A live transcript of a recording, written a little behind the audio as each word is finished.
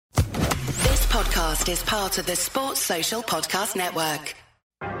podcast is part of the Sports Social Podcast Network.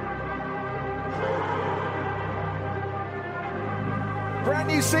 Brand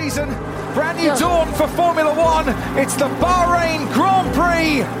new season, brand new dawn for Formula One. It's the Bahrain Grand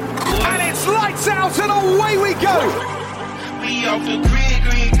Prix, and it's lights out and away we go. We off the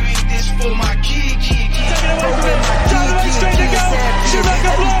grid, this for my kid. Taking away from it, Charlie straight to go.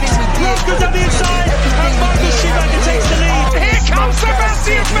 Schumacher blocks, Rose goes down the inside, and Michael Schumacher takes the lead. Here comes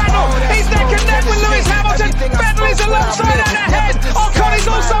Sebastian Vettel. He's neck and neck with Lewis Hamilton. Vettel is alongside and ahead. Ocon is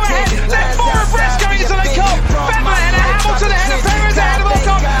also ahead. Left four abreast going into the cup. Vettel ahead of Hamilton, ahead of Perez, ahead of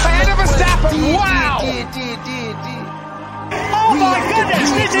Ocon, ahead of Verstappen. Wow! Oh my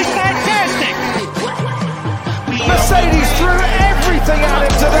goodness, this is fantastic! Mercedes threw everything at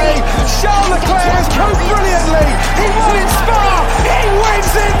him today. Charles Leclerc has come brilliantly. He won in Spa. He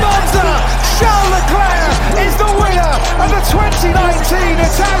wins in Monza. Charles Leclerc is the winner of the 2019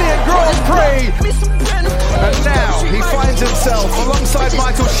 Italian Grand Prix. And now he finds himself alongside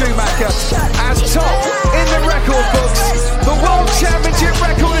Michael Schumacher as top in the record books. The World Championship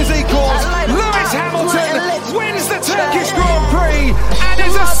record is equalled. Lewis Hamilton wins the Turkish Grand Prix and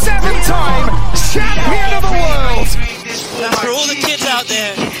is a 7-time champion of the world. For all the kids out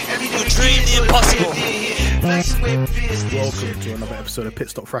there who dream the impossible. Welcome to another episode of Pit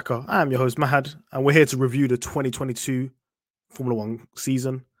Stop Fracas. I am your host Mahad, and we're here to review the 2022 Formula One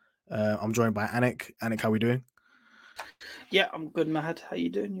season. I'm joined by Anik. Anik, how are we doing? Yeah, I'm good, Mahad. How you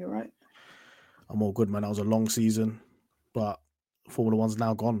doing? You all right? I'm all good, man. That was a long season, but Formula One's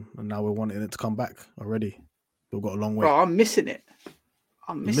now gone, and now we're wanting it to come back already. We've got a long way. Bro, I'm missing it.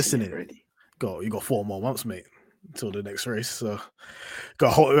 I'm missing it already. You got 4 more months, mate, until the next race. So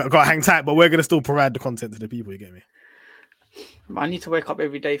got to hang tight, but we're gonna still provide the content to the people. You get me? I need to wake up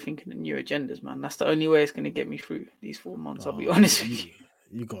every day thinking of new agendas, man. That's the only way it's going to get me through these 4 months. I'll be honest with you.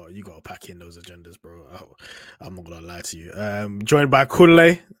 You got to pack in those agendas, bro. I'm not gonna lie to you. Joined by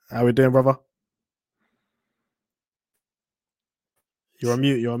Kunle. How we doing, brother? You're on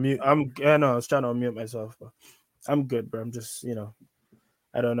mute. I was trying to unmute myself, but I'm good, bro. I'm just,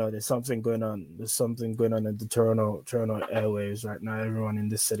 I don't know. There's something going on. in the Toronto airwaves right now. Everyone in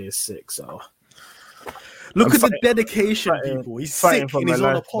this city is sick. So look at the dedication, people. He's sick and he's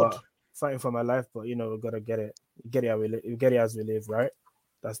on the pod. Fighting for my life, but we gotta get it. Get it as we live, right?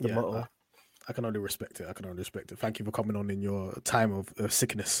 That's the motto. I can only respect it. Thank you for coming on in your time of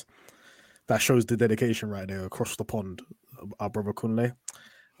sickness. That shows the dedication right there across the pond. Our brother Kunle.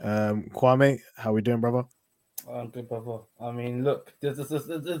 Kwame, how we doing, brother? I'm good, brother. I mean, look,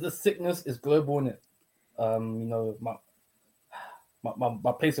 the sickness is global, isn't it?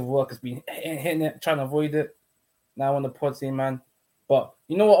 My place of work has been hitting it, trying to avoid it. Now on the pod scene, man. But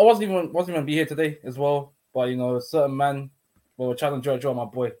you know what? I wasn't even be here today as well. But a certain man, were trying to draw my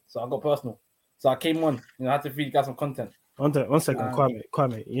boy, so I got personal. So I came on. I had to feed you guys some content. One second,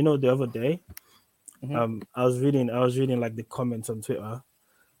 Kwame. The other day, I was reading like the comments on Twitter.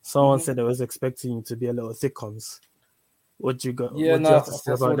 Someone said they was expecting you to be a little thickums. What you got? Yeah, what you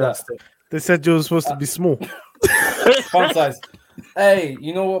say about that? They said you were supposed to be small. Fun size. Hey,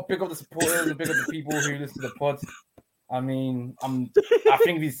 you know what? Pick up the supporters and pick up the people who listen to the pod. I mean, I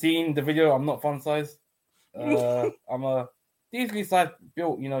think we've seen the video. I'm not fun size. I'm a decently sized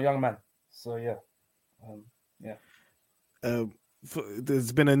built, young man. So yeah.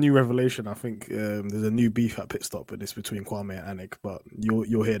 There's been a new revelation. I think there's a new beef at Pit Stop, and it's between Kwame and Anik. But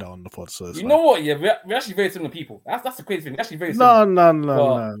you'll hear that on the pod. So know what? Yeah, we're actually very similar people. That's the crazy thing. We're actually very similar.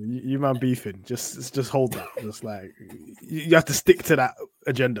 No. You man beefing. Just hold that. Just like you have to stick to that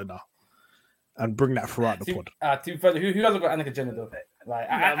agenda now, and bring that throughout the pod. Who hasn't got Anik agenda though? Like,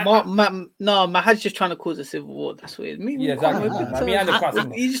 Mahad's just trying to cause a civil war. That's what it is. Yeah, exactly.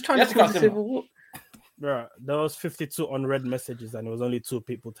 He's just trying to cause a civil war. Bro, there was 52 unread messages and there was only 2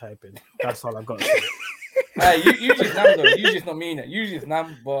 people typing. That's all I got to say. Hey, you just Nam though. You just not mean it. Usually it's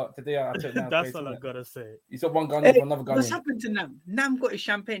Nam, but today I took Nam. That's all I got to say. You saw one gun for another gun. What's happened to Nam? Nam got his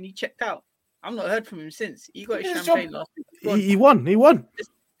champagne. He checked out. I've not heard from him since. He got his champagne last week. He won.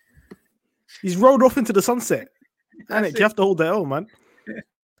 He's rolled off into the sunset. Anik, you have to hold that on, man.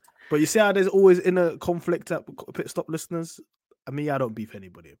 But you see how there's always inner conflict at Pit Stop listeners? I don't beef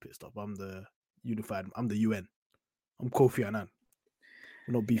anybody at Pit Stop. I'm the unified. I'm the UN. I'm Kofi Annan.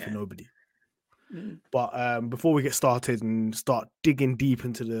 We're not beefing nobody. But before we get started and start digging deep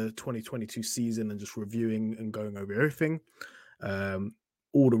into the 2022 season and just reviewing and going over everything,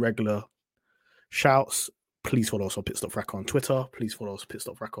 all the regular shouts, please follow us on Pit Stop Fracas on Twitter. Please follow us on Pit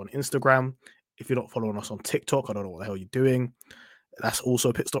Stop Fracas on Instagram. If you're not following us on TikTok, I don't know what the hell you're doing. That's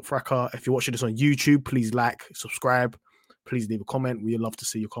also Pit Stop Fracas. If you're watching this on YouTube, please like, subscribe. Please leave a comment. We'd love to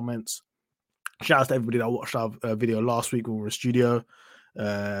see your comments. Shout out to everybody that watched our video last week when we were in the studio.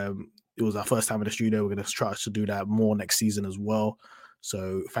 It was our first time in the studio. We're going to try to do that more next season as well.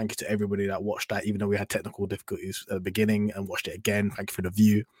 So thank you to everybody that watched that, even though we had technical difficulties at the beginning, and watched it again. Thank you for the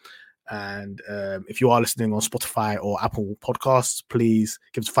view. And if you are listening on Spotify or Apple Podcasts, please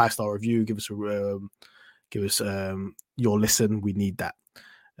give us a 5-star review. Give us your listen. We need that.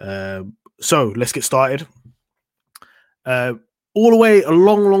 So let's get started. All the way a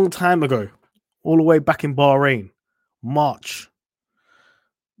long time ago, all the way back in Bahrain, March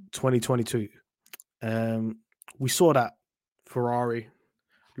 2022, we saw that Ferrari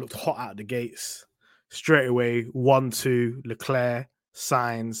looked hot out the gates. Straight away, 1-2, Leclerc,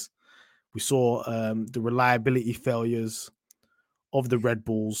 Sainz. We saw the reliability failures of the Red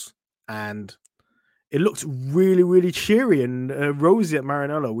Bulls, and it looked really cheery and rosy at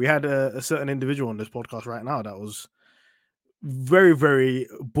Maranello. We had a certain individual on this podcast right now that was very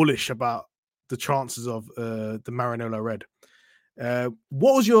bullish about the chances of the Maranello Red.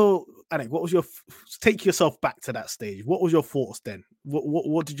 What was your take yourself back to that stage? What was your thoughts then?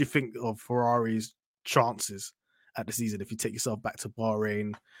 What did you think of Ferrari's chances at the season if you take yourself back to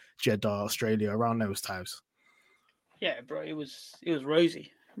Bahrain, Jeddah, Australia, around those times? Yeah, bro, it was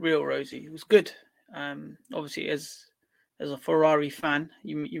rosy, real rosy. It was good. Obviously, as a Ferrari fan,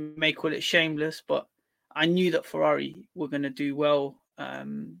 you may call it shameless, but I knew that Ferrari were going to do well,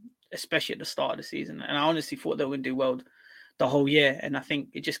 especially at the start of the season. And I honestly thought they would do well the whole year. And I think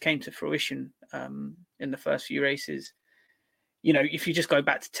it just came to fruition in the first few races. You know, if you just go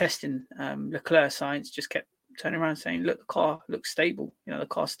back to testing, Leclerc, Sainz just kept turning around saying, look, the car looks stable. You know, the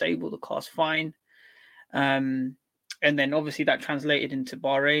car's stable, the car's fine. And then obviously that translated into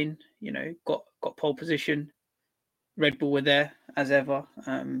Bahrain, you know, got pole position. Red Bull were there as ever.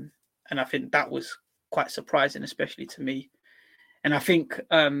 And I think that was quite surprising, especially to me. And I think,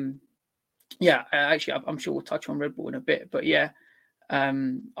 I'm sure we'll touch on Red Bull in a bit, but yeah, I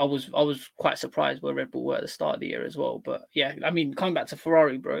was quite surprised where Red Bull were at the start of the year as well. But yeah, I mean, coming back to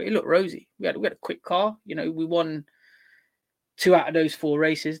Ferrari, bro, it looked rosy. We had a quick car. You know, we won 2 out of those 4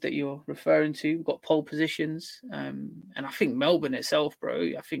 races that you're referring to. We got pole positions, and I think Melbourne itself,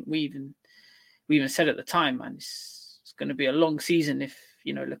 bro. I think we even said at the time, man, it's going to be a long season if,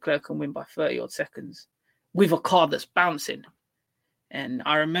 you know, Leclerc can win by 30 odd seconds with a car that's bouncing. And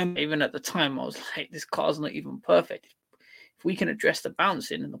I remember even at the time, I was like, this car's not even perfect. If we can address the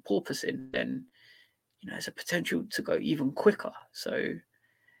bouncing and the porpoising, then, you know, there's a potential to go even quicker. So,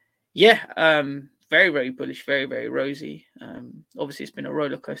 yeah, very bullish, very rosy. Obviously, it's been a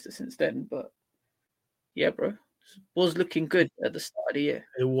roller coaster since then, but yeah, bro, it was looking good at the start of the year.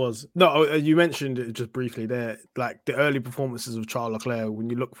 It was. No, you mentioned it just briefly there, like the early performances of Charles Leclerc. When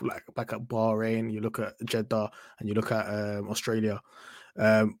you look back at Bahrain, you look at Jeddah, and you look at Australia.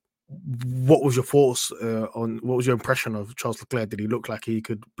 What was your thoughts on? What was your impression of Charles Leclerc? Did he look like he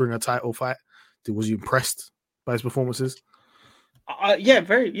could bring a title fight? Was you impressed by his performances?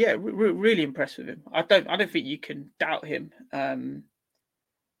 Really impressed with him. I don't think you can doubt him.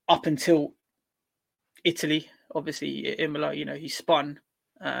 Up until Italy, obviously Imola, you know, he spun,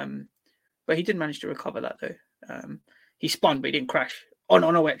 but he did manage to recover that though. He spun, but he didn't crash on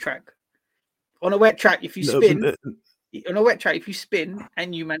a wet track. On a wet track, if you spin. On a wet track, if you spin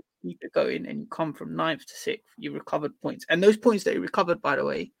and you manage to keep it going and you come from 9th to 6th, you recovered points. And those points that he recovered, by the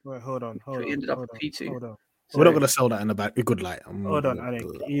way, hold on. He ended up with P2. Hold on. We're not going to sell that in a good light. Hold on, Alec.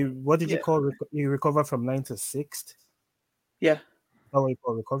 What did you call? You recovered from 9th to 6th? Yeah. How you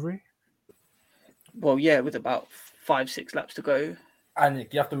call recovery? Well, yeah, with about 5-6 laps to go. And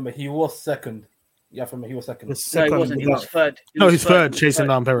you have to remember, he was second. No, he wasn't. He was third. He's third, chasing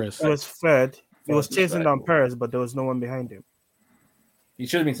down Perez. He was third. He was chasing down Perez, but there was no one behind him. He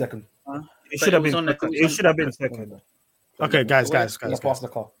should have been second. He should have been second. Okay, guys.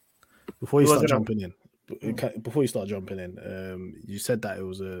 Before you start jumping in, you said that it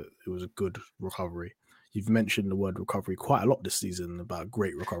was a good recovery. You've mentioned the word recovery quite a lot this season about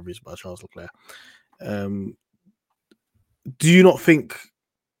great recoveries by Charles Leclerc. Do you not think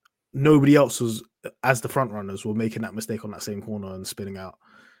nobody else was, as the front runners, were making that mistake on that same corner and spinning out?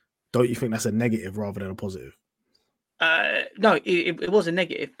 Don't you think that's a negative rather than a positive? No, it was a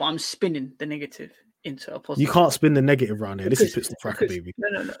negative, but I'm spinning the negative into a positive. You can't spin the negative around here. This is Pit Stop Tracker, baby.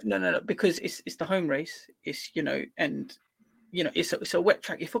 No. Because it's the home race. It's, you know, and you know, it's a wet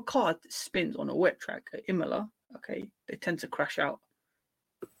track. If a car spins on a wet track at Imola, okay, they tend to crash out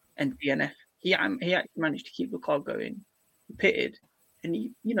and DNF. He actually managed to keep the car going. He pitted, and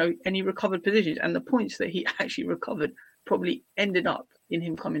he recovered positions, and the points that he actually recovered probably ended up in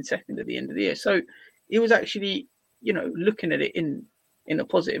him coming second at the end of the year. So it was actually, you know, looking at it in a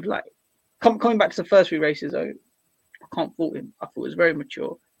positive light. Coming back to the first 3 races, though, I can't fault him. I thought it was very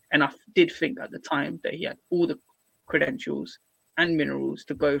mature, and I did think at the time that he had all the credentials and minerals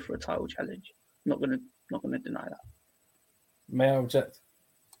to go for a title challenge. Not gonna deny that. May I object?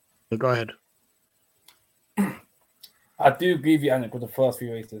 Go ahead. I do agree with you, Anik, with the first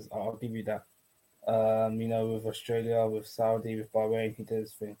 3 races. I'll give you that. With Australia, with Saudi, with Bahrain, he did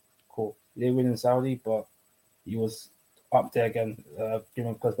his thing. Cool. He didn't win in Saudi, but he was up there again,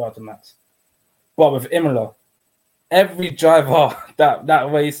 giving close battle to Max. But with Imola, every driver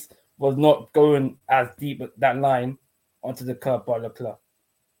that race was not going as deep at that line onto the curb by Leclerc.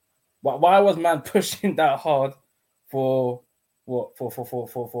 Why was man pushing that hard for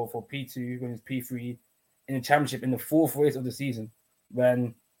P2 when it's P3 in the championship in the 4th race of the season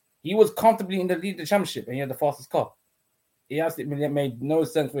when he was comfortably in the lead of the championship and he had the fastest car? It absolutely made no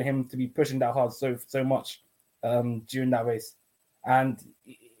sense for him to be pushing that hard so much during that race, and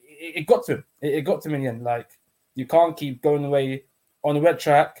it got to him. It got to him in the end. Like, you can't keep going away on a wet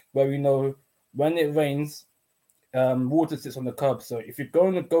track where we know when it rains, water sits on the curb. So if you're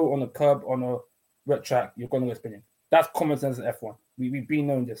going to go on a curb on a wet track, you're going to go spinning. That's common sense in F1. We've been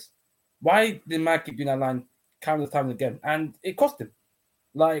knowing this. Why did man keep doing that line countless times again? And it cost him.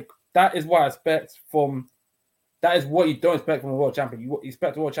 Like, that is what I expect from. That is what you don't expect from a world champion. You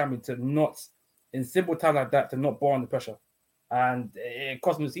expect a world champion to not, in simple time like that, to not bore under pressure. And it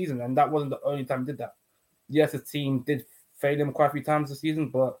cost him the season. And that wasn't the only time he did that. Yes, the team did fail him quite a few times this season,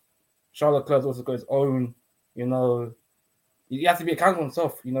 but Charles Leclerc also got his own, he has to be accountable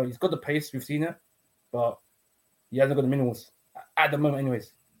himself. He's got the pace, we've seen it, but he hasn't got the minerals at the moment,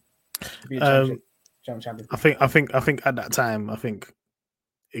 anyways. To be a champion. I think at that time, I think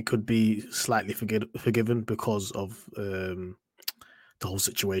it could be slightly forgiven because of the whole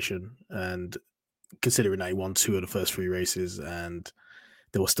situation, and considering that he won 2 of the first 3 races and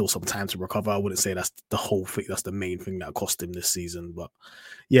there was still some time to recover. I wouldn't say that's the whole thing. That's the main thing that cost him this season. But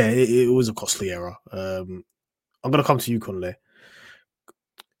yeah, it was a costly error. I'm going to come to you, Conley.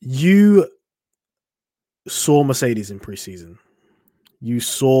 You saw Mercedes in preseason. You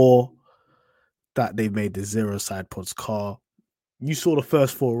saw that they made the 0 side pods car. You saw the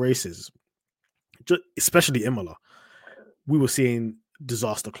first 4 races, especially Imola. We were seeing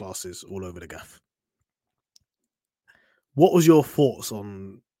disaster classes all over the gaff. What was your thoughts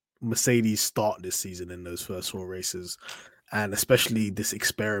on Mercedes' start this season in those first 4 races, and especially this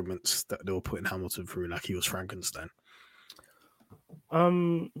experiments that they were putting Hamilton through like he was Frankenstein?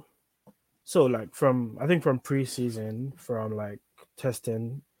 So like from preseason, from like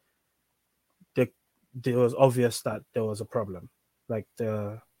testing, it was obvious that there was a problem. Like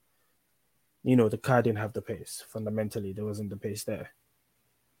the car didn't have the pace. Fundamentally, there wasn't the pace there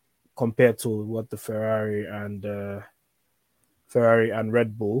compared to what the Ferrari and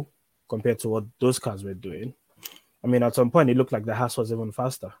Red Bull, compared to what those cars were doing. I mean, at some point, it looked like the Haas was even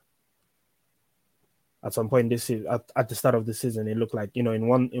faster. At some point this season, at the start of the season, it looked like, in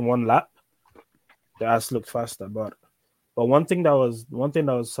one lap, the Haas looked faster. But one thing that was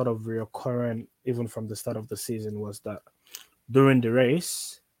sort of recurrent even from the start of the season was that during the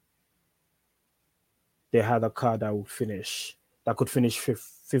race, they had a car that could finish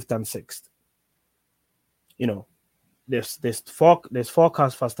fifth and sixth. There's 4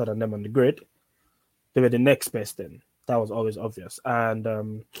 cars faster than them on the grid. They were the next best then. That was always obvious.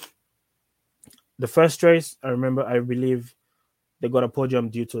 And the first race, I believe they got a podium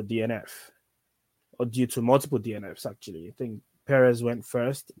due to a DNF, or due to multiple DNFs, actually. I think Perez went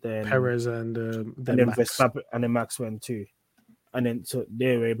first, then Perez and then Max. Verstappen, and then Max went too. And then so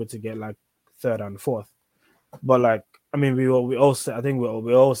they were able to get like 3rd and 4th. But like, I mean, we all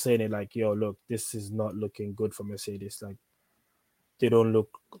saying it like, yo, look, this is not looking good for Mercedes. Like, they don't look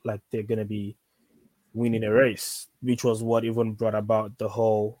like they're gonna be winning a race, which was what even brought about the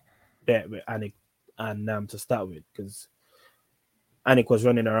whole bet with Anik and Nam to start with, because Anik was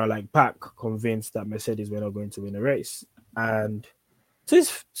running around like Pac, convinced that Mercedes were not going to win a race. And to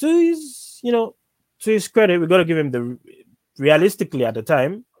his credit, we got to give him realistically at the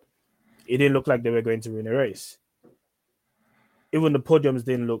time, it didn't look like they were going to win a race. Even the podiums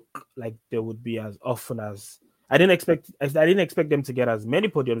didn't look like they would be as often as I didn't expect them to get as many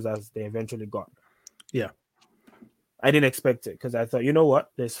podiums as they eventually got. Yeah. I didn't expect it because I thought, you know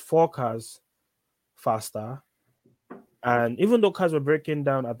what? There's 4 cars faster. And even though cars were breaking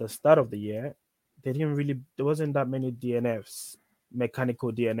down at the start of the year, there wasn't that many DNFs,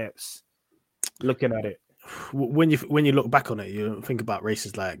 mechanical DNFs, looking at it. When you look back on it, you think about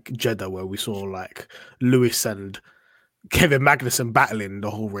races like Jeddah, where we saw like Lewis and Kevin Magnussen battling the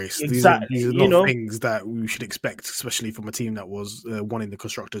whole race. Exactly, These are you know. not things that we should expect, especially from a team that was winning the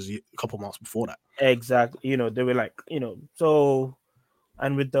constructors a couple months before that. Exactly, you know, they were like, you know, so,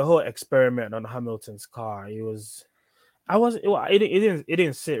 and with the whole experiment on Hamilton's car, it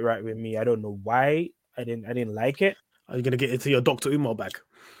didn't sit right with me. I don't know why. I didn't like it. Are you gonna get into your Dr. Umar bag?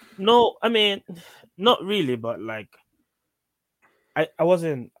 No, I mean, not really, but like, I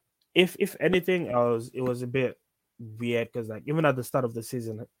wasn't. If anything, it was a bit weird because like even at the start of the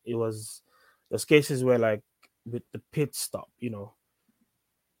season, those cases where like with the pit stop, you know,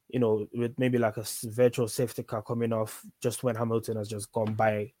 with maybe like a virtual safety car coming off just when Hamilton has just gone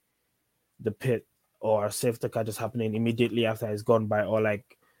by the pit, or a safety car just happening immediately after it's gone by, or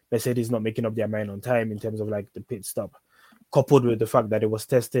like Mercedes not making up their mind on time in terms of like the pit stop, coupled with the fact that it was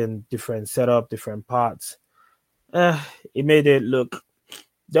testing different setup, different parts. It made it look.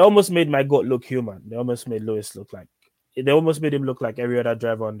 They almost made my goat look human. They almost made Lewis look like. They almost made him look like every other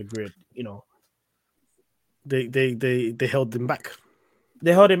driver on the grid. You know, They held him back.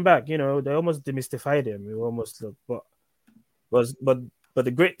 they held him back. You know, they almost demystified him. It almost looked, but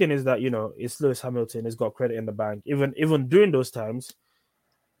the great thing is that, you know, it's Lewis Hamilton. He's got credit in the bank. Even during those times,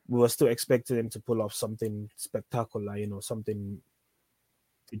 we were still expecting him to pull off something spectacular. You know, something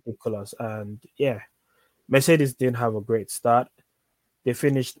ridiculous. And yeah, Mercedes didn't have a great start. They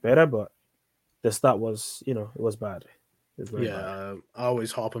finished better, but the start was, you know, it was bad. It was very bad. I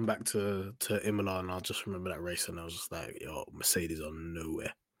always harping back to Imola, and I just remember that race, and I was just like, "Yo, Mercedes are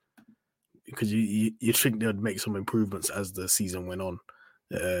nowhere," because you think they'd make some improvements as the season went on,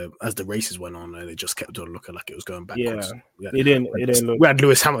 as the races went on, and it just kept on looking like it was going backwards. Yeah. It didn't look. We had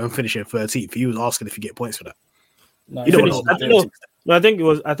Lewis Hamilton finishing 13th. He was asking if you get points for that. No, You don't finished know. No, I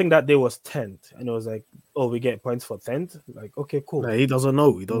think that day was 10th, and it was like, oh, we get points for 10th. Like, okay, cool. No, he doesn't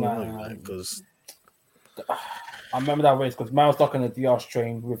know. He doesn't know because I remember that race because man was stuck on the DRS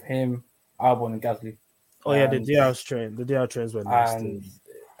train with him, Albon, and Gasly. Oh yeah, the DRS train. The DRS trains were nice. And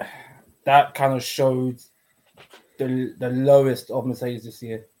that kind of showed the lowest of Mercedes this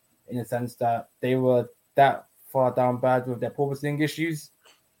year, in the sense that they were that far down bad with their porpoising issues,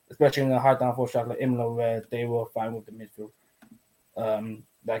 especially in a high downforce track like Imola, where they were fine with the midfield.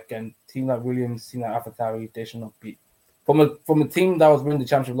 Like a team like Williams, team like AlphaTauri, they should not beat. From a team that was winning the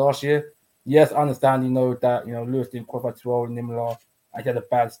championship last year, yes, I understand, that Lewis didn't qualify too well in Imola. I had a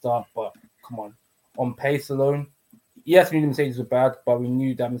bad start, but come on pace alone, yes, we knew Mercedes were bad, but we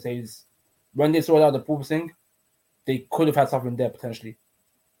knew that Mercedes, when they sorted out the porpoising, they could have had something there potentially.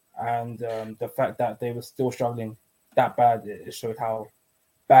 And the fact that they were still struggling that bad, it showed how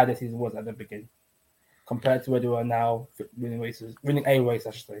bad the season was at the beginning compared to where they are now, winning a race,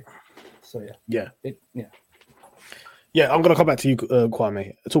 I should say. So yeah. Yeah, I'm going to come back to you,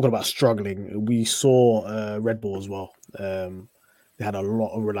 Kwame. Talking about struggling, we saw Red Bull as well. They had a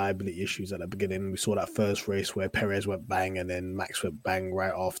lot of reliability issues at the beginning. We saw that first race where Perez went bang and then Max went bang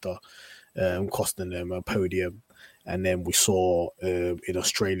right after, costing them a podium. And then we saw in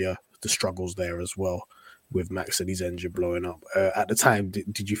Australia the struggles there as well, with Max and his engine blowing up. At the time,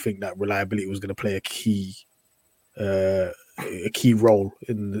 did you think that reliability was going to play a key role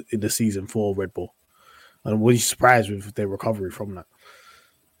in the season for Red Bull? And were you surprised with their recovery from that?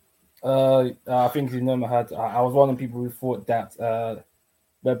 I think I was one of the people who thought that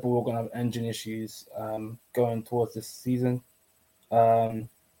Red Bull were going to have engine issues going towards this season.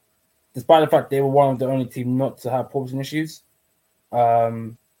 Despite the fact they were one of the only team not to have porpoising issues,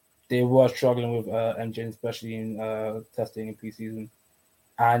 they were struggling with engines, especially in testing in preseason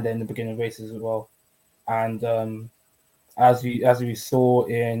and then the beginning of races as well. And as we saw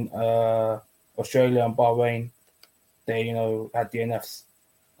in Australia and Bahrain, they had DNFs.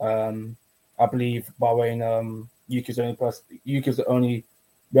 I believe Bahrain, Yuki's the only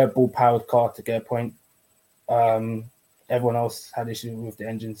Red Bull powered car to get a point. Everyone else had issues with the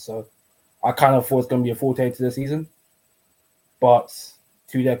engine, so I kind of thought it's going to be a forte to the season. But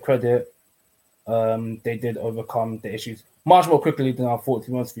to their credit, they did overcome the issues much more quickly than I thought,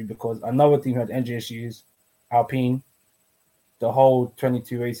 to be honest with you, because another team had engine issues, Alpine. The whole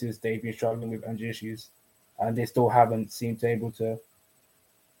 22 races, they've been struggling with engine issues, and they still haven't seemed to be able to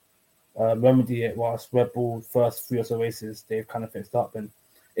remedy it, whilst Red Bull first 3 or so races, they've kind of fixed up. And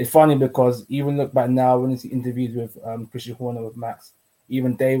it's funny because even look back now, when you see interviews with Christian Horner, with Max,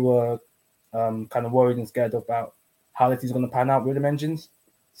 even they were kind of worried and scared about how this is going to pan out with them engines.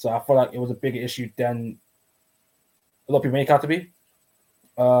 So I feel like it was a bigger issue than a lot of people make it out to be.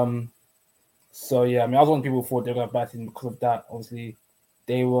 So yeah, I was one of the people who thought they were going to bat in because of that. Obviously,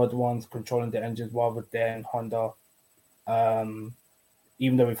 they were the ones controlling the engines rather than Honda.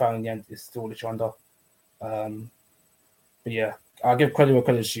 Even though we found in the end it's still the Honda. But yeah, I'll give credit where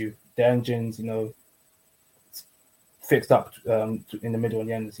credit's due. The engines, fixed up in the middle and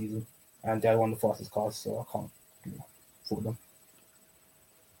the end of the season, and they had one of the fastest cars, so I can't fault them.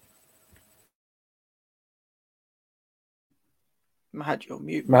 Mahad, you're on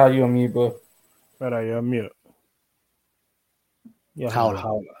mute. Mahad, you're on mute, bro. Brother, you're on mute. Yeah,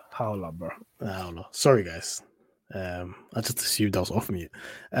 howler, bro. Howler. Sorry, guys. I just assumed I was off mute.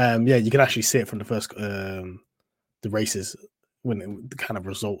 Yeah, you can actually see it from the first the races when the kind of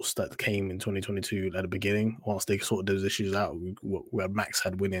results that came in 2022 at the beginning. Once they sorted those issues out, we had Max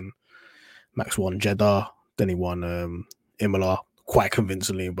winning. Max won Jeddah, then he won Imola quite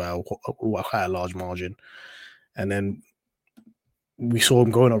convincingly by quite a large margin, and then we saw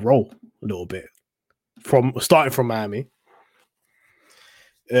him go on a roll a little bit starting from Miami.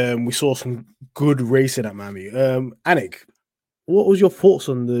 We saw some good racing at Miami. Anik, what was your thoughts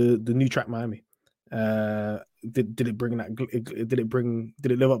on the new track Miami? Did it bring that?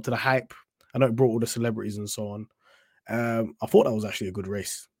 Did it live up to the hype? I know it brought all the celebrities and so on. I thought that was actually a good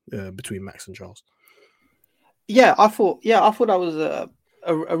race between Max and Charles. Yeah, I thought that was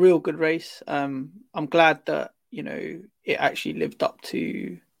a real good race. I'm glad that it actually lived up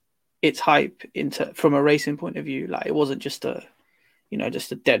to its hype from a racing point of view. Like, it wasn't just a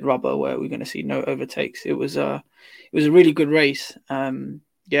dead rubber where we're going to see no overtakes. It was a really good race. I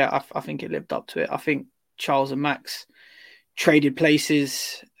think it lived up to it. I think Charles and Max traded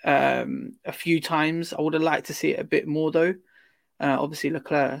places a few times. I would have liked to see it a bit more though. Obviously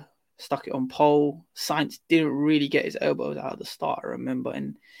Leclerc stuck it on pole. Sainz didn't really get his elbows out of the start, I remember.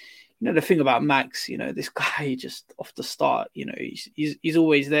 And the thing about Max, this guy just off the start, he's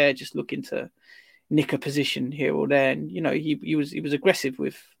always there just looking to nick a position here or there. And he was aggressive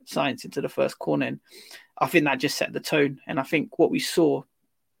with Sainz into the first corner, and I think that just set the tone. And I think what we saw,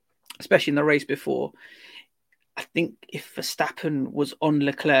 especially in the race before, I think if Verstappen was on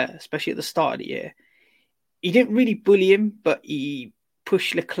Leclerc, especially at the start of the year, he didn't really bully him, but he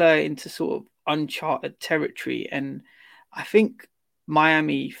pushed Leclerc into sort of uncharted territory. And I think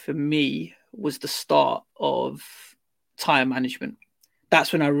Miami, for me, was the start of tyre management.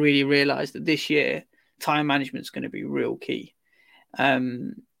 That's when I really realised that this year, tyre management is going to be real key.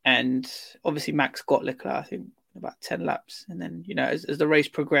 And obviously Max got Leclerc, I think, about 10 laps. And then, as the race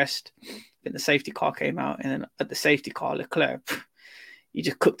progressed, then the safety car came out. And then at the safety car, Leclerc, he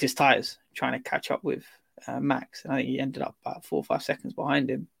just cooked his tyres trying to catch up with Max. And I think he ended up about 4 or 5 seconds behind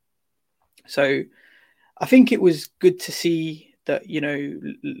him. So I think it was good to see that,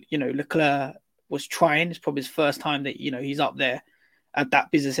 Leclerc was trying. It's probably his first time that, he's up there at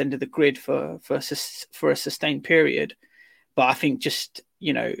that business end of the grid for a sustained period. But I think just,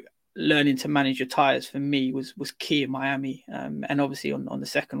 learning to manage your tyres for me was key in Miami. And obviously on the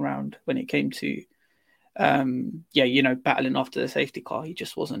second round, when it came to, battling after the safety car, he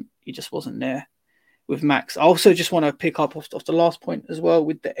just wasn't there with Max. I also just want to pick up off the last point as well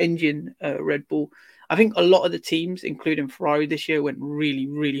with the engine, Red Bull. I think a lot of the teams, including Ferrari this year, went really,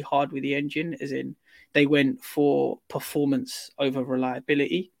 really hard with the engine, as in they went for performance over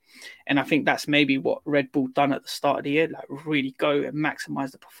reliability. And I think that's maybe what Red Bull done at the start of the year, like really go and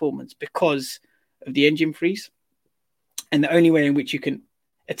maximize the performance because of the engine freeze. And the only way in which you can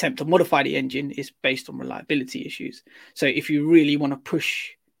attempt to modify the engine is based on reliability issues. So if you really want to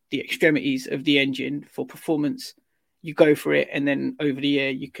push the extremities of the engine for performance, you go for it. And then over the year,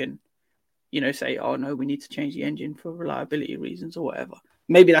 you can, say, oh no, we need to change the engine for reliability reasons or whatever.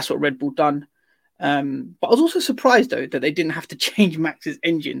 Maybe that's what Red Bull done. But I was also surprised though that they didn't have to change Max's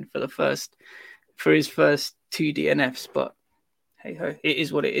engine for his first 2 DNFs. But hey ho, it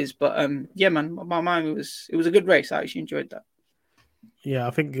is what it is. But yeah, man, my mind it was a good race. I actually enjoyed that. Yeah,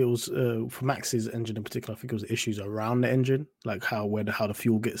 I think it was for Max's engine in particular. I think it was issues around the engine, like how the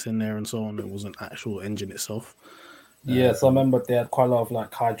fuel gets in there and so on. It wasn't actual engine itself. Yeah, so I remember they had quite a lot of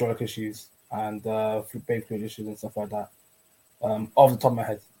like hydraulic issues and brake fluid issues and stuff like that. Off the top of my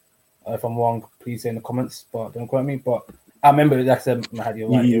head. If I'm wrong, please say in the comments, but don't quote me. But I remember that said, you're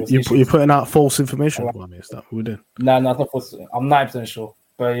right. You're putting out false information. Is that what we're doing? No, it's not false. I'm 90% sure.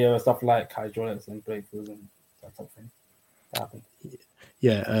 But yeah, stuff like hydraulics and brake fluids and that type of thing. That happened.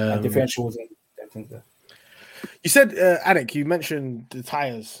 Yeah. And differentials and everything there. You said, Anik, you mentioned the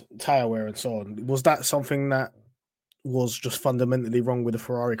tire wear and so on. Was that something that was just fundamentally wrong with the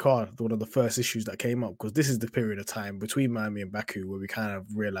Ferrari car? One of the first issues that came up, because this is the period of time between Miami and Baku where we kind of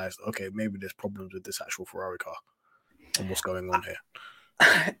realized, okay, maybe there's problems with this actual Ferrari car and what's going on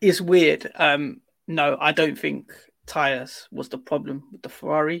here. It's weird. No, I don't think tires was the problem with the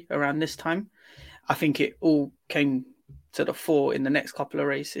Ferrari around this time. I think it all came to the fore in the next couple of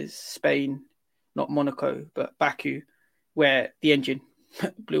races. Spain, not Monaco, but Baku. where the engine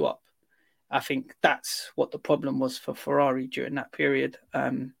blew up. I think that's what the problem was for Ferrari during that period.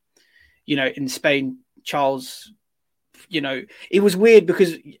 In Spain, Charles, it was weird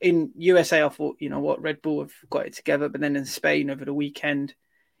because in USA, I thought, Red Bull have got it together. But then in Spain over the weekend,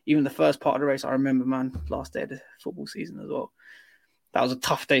 even the first part of the race, I remember, man, last day of the football season as well. That was a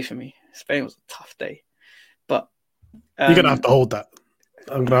tough day for me. Spain was a tough day. But you're gonna have to hold that.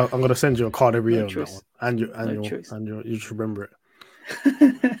 I'm gonna send you a card every year on choice. that one, and you should remember it.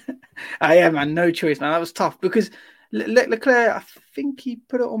 Yeah, man, no choice, man. That was tough because Leclerc, I think he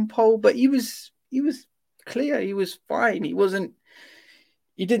put it on pole, but he was clear. He was fine.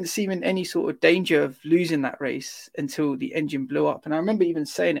 He didn't seem in any sort of danger of losing that race until the engine blew up. And I remember even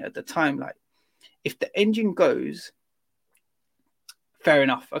saying it at the time, like, if the engine goes, fair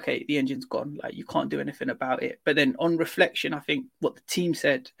enough. Okay, the engine's gone. Like, you can't do anything about it. But then on reflection, I think what the team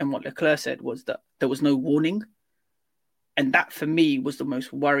said and what Leclerc said was that there was no warning. And that for me was the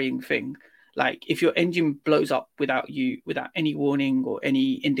most worrying thing. Like, if your engine blows up without any warning or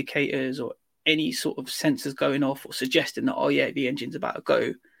any indicators or any sort of sensors going off or suggesting that, oh yeah, the engine's about to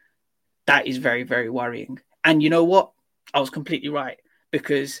go, that is very, very worrying. And you know what? I was completely right,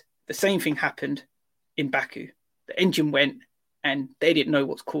 because the same thing happened in Baku. The engine went and they didn't know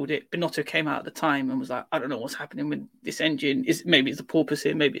what's called it. Binotto came out at the time and was like, I don't know what's happening with this engine. Maybe it's the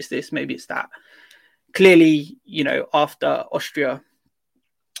porpoising, maybe it's this, maybe it's that. Clearly, after Austria,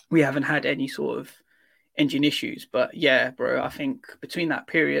 we haven't had any sort of engine issues. But yeah, bro, I think between that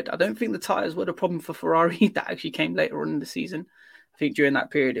period, I don't think the tyres were the problem for Ferrari. That actually came later on in the season. I think during that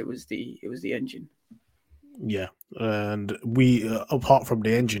period, it was the engine. Yeah, and we, apart from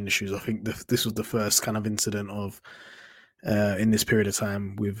the engine issues, I think this was the first kind of incident of in this period of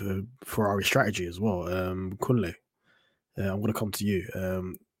time with Ferrari strategy as well. Kunle, I'm going to come to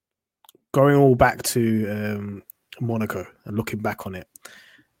you. Going all back to Monaco and looking back on it,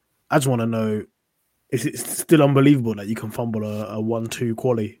 I just want to know, is it still unbelievable that you can fumble a 1-2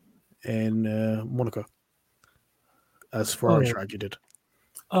 quali in Monaco as Ferrari strategy did?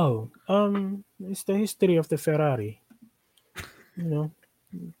 It's the history of the Ferrari.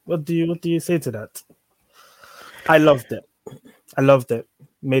 What do you say to that? I loved it.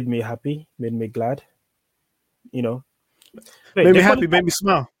 Made me happy. Made me glad. Made me happy. Made me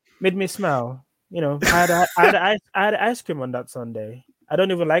smile. Made me smile. I had ice cream on that Sunday. I don't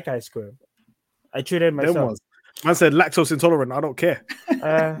even like ice cream. I treated myself. Man said lactose intolerant. I don't care.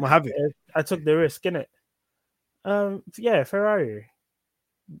 I'm happy. I took the risk, innit? Yeah, Ferrari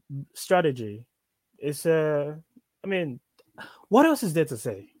strategy. It's what else is there to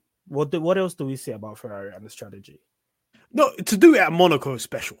say? What else do we say about Ferrari and the strategy? No, to do it at Monaco is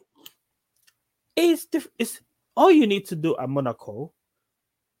special. It's all you need to do at Monaco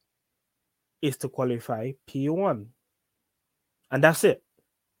is to qualify P1, and that's it.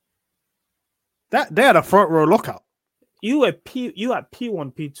 They had a front row lockout. You at P1,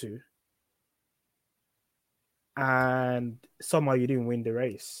 P2, and somehow you didn't win the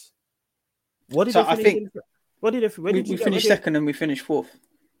race. What did we finished second and we finished fourth.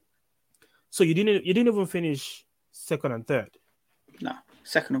 So you didn't even finish second and third. No,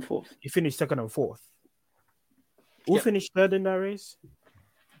 second and fourth. You finished second and fourth. Who finished third in that race?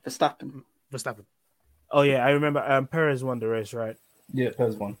 Verstappen. Oh yeah, I remember. Perez won the race, right? Yeah,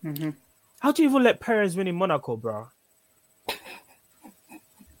 Perez won. Mm-hmm. How do you even let Perez win in Monaco, bro?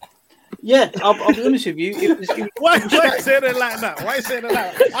 Yeah, I'll be honest with you. Why you saying it like that? Why you saying it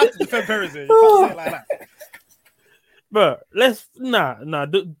like that? I have to defend Perez here. You can't say it like that. Bro,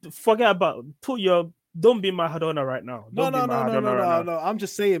 forget about don't be Maradona right now. No. I'm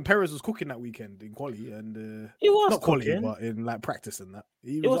just saying Perez was cooking that weekend in quali and he was not cooking. quali, but in like practice and that.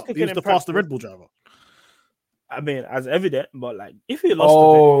 He was was the faster Red Bull driver. I mean, as evident, but like if he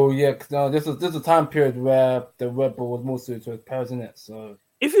lost, this is a time period where the Red Bull was more suited to Perez in it. So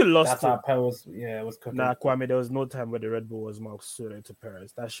if you lost, that's how Perez, was cooking. Nah, Kwame, there was no time where the Red Bull was more suited to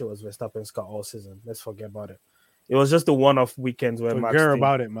Perez. That shit was Verstappen Scott all season. Let's forget about it. It was just the one-off weekends where Max. Forget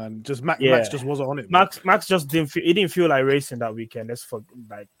about it, man. Just Max just wasn't on it. Max just didn't feel. He didn't feel like racing that weekend. Let's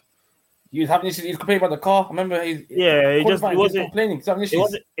like. He was having issues. He was complaining about the car. I remember he wasn't complaining.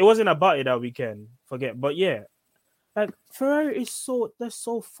 It wasn't about it that weekend. Forget. But yeah, like Ferrari is they're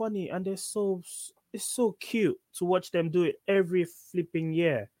so funny and it's so cute to watch them do it every flipping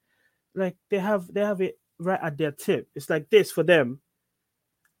year. Like they have it right at their tip. It's like this for them,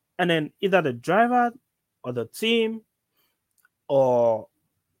 and then either the driver or the team or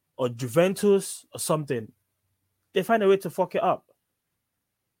Juventus or something, they find a way to fuck it up.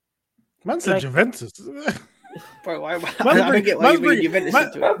 Man said like, Juventus. Bro, I Man's don't get why you bring Juventus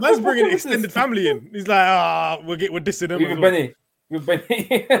into it. Man's bringing extended family in. He's like, we're dissing them. With Benny. With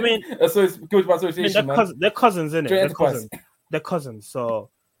Benny. I mean, so it's good by I mean, association, man. they're cousins, innit? Joint They're enterprise. cousins. They're cousins. So,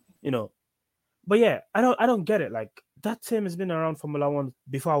 but yeah, I don't get it. Like that team has been around Formula One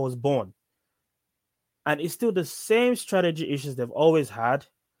before I was born, and it's still the same strategy issues they've always had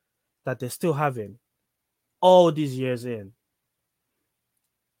that they're still having all these years in.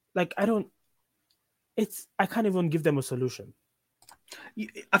 Like I can't even give them a solution.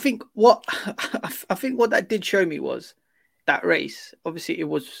 I think what that did show me was that race. Obviously, it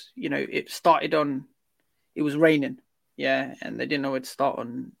was it started on, it was raining, yeah, and they didn't know where to start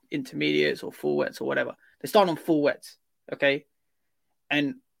on intermediates or full wets or whatever. They start on full wets, okay,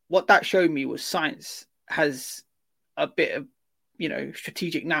 and what that showed me was science has a bit of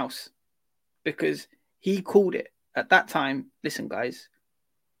strategic nous, because he called it at that time. Listen, guys,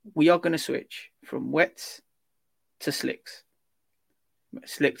 we are going to switch from wets to slicks.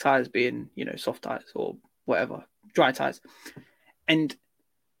 Slick tires being, soft tires or whatever, dry tires. And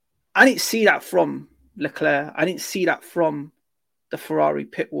I didn't see that from Leclerc. I didn't see that from the Ferrari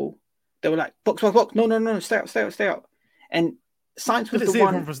pit wall. They were like, box. No, stay out. And Sainz was the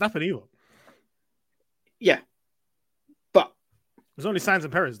one. From Verstappen either. Yeah. But it was only Sainz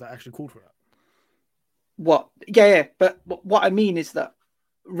and Perez that actually called for that. What? Yeah. But what I mean is that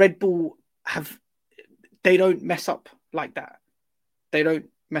Red Bull they don't mess up like that.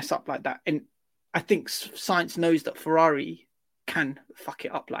 And I think Sainz knows that Ferrari can fuck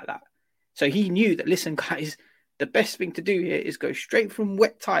it up like that. So he knew that, listen, guys, the best thing to do here is go straight from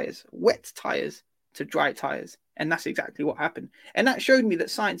wet tires to dry tires. And that's exactly what happened. And that showed me that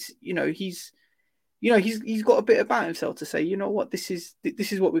Sainz, he's got a bit about himself to say, you know what, this is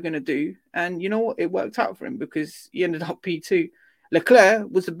what we're going to do. And you know what, it worked out for him because he ended up P2. Leclerc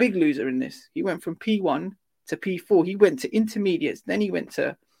was a big loser in this. He went from P1 to P4. He went to intermediates. Then he went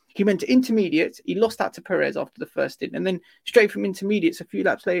to intermediates. He lost out to Perez after the first stint. And then straight from intermediates, a few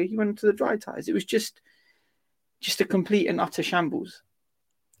laps later, he went to the dry tires. It was just a complete and utter shambles.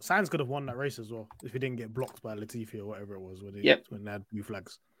 Sainz could have won that race as well if he didn't get blocked by Latifi or whatever it was when they had blue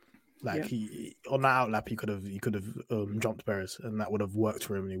flags. He on that outlap, he could have jumped Perez, and that would have worked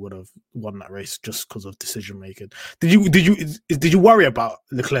for him, and he would have won that race just because of decision making. Did you worry about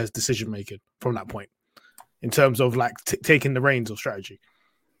Leclerc's decision making from that point in terms of taking the reins of strategy?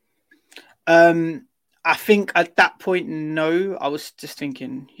 I think at that point, no. I was just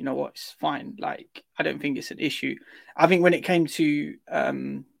thinking, you know what, it's fine. Like, I don't think it's an issue. I think when it came to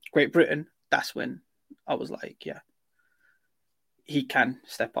Great Britain, that's when I was like, yeah, he can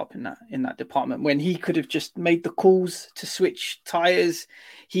step up in that department. When he could have just made the calls to switch tires,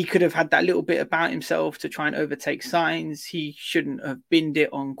 he could have had that little bit about himself to try and overtake Sainz. He shouldn't have binned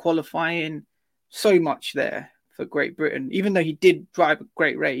it on qualifying. So much there for Great Britain. Even though he did drive a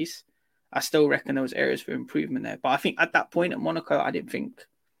great race, I still reckon there was areas for improvement there. But I think at that point at Monaco, I didn't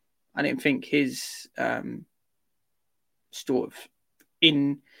think his sort of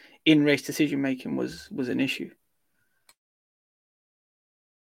in race decision making was an issue.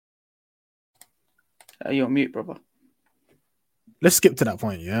 You're on mute, brother. Let's skip to that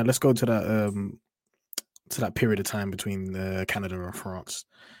point. Yeah, let's go to that period of time between Canada and France.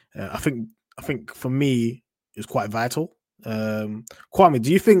 I think for me, it's quite vital. Kwame,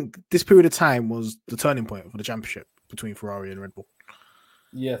 do you think this period of time was the turning point for the championship between Ferrari and Red Bull?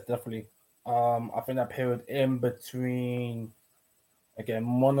 Yes, definitely. I think that period in between, again,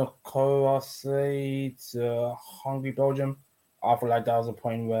 Monaco, I'll say, to Hungary, Belgium, I feel like that was a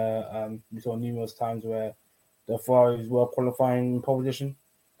point where we saw numerous times where the Ferraris were qualifying in pole position.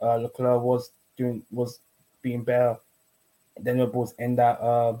 Leclerc was being better than Red Bulls in that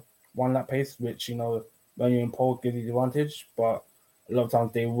one lap pace, which, when you're in pole gives you the advantage, but a lot of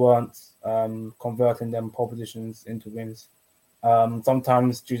times they weren't converting them pole positions into wins.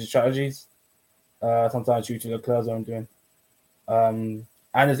 Sometimes due to strategies, sometimes due to Leclerc's own doing. And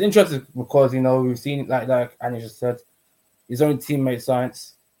it's interesting because, we've seen, like Annie just said, his own teammate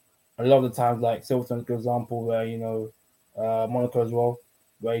Sainz, a lot of the times, like Silverstone's a good example where, Monaco as well,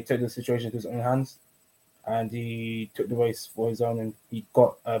 where he took the situation to his own hands and he took the race for his own and he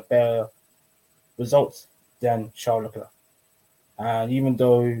got a better results than Charles Leclerc. And even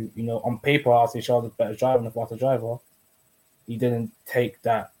though, on paper, I'll say Charles is a better driver and a faster driver, he didn't take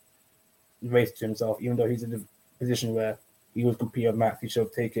that race to himself, even though he's in the position where he would compete with Max. He should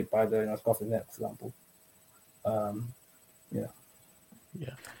have taken it by the scuff of the neck, for example.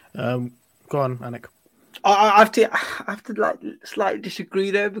 Go on, Anik. I have to like slightly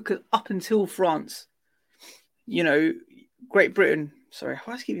disagree there because up until France, Great Britain. Sorry,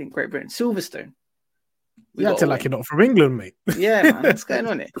 why is he keeping Great Britain? Silverstone. We You got acting a like win. you're not from England, mate. Yeah, man, what's going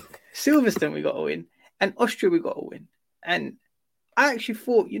on here? Silverstone, we got a win, and Austria, we got a win. And I actually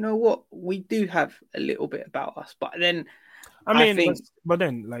thought, you know what, we do have a little bit about us, but then I mean, think but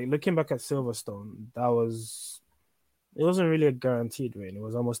then, like looking back at Silverstone, it wasn't really a guaranteed win. It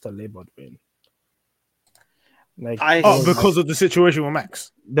was almost a labeled win. Like, Because of the situation with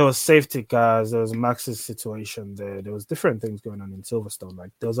Max. there was safety cars, there was Max's situation there was different things going on in Silverstone.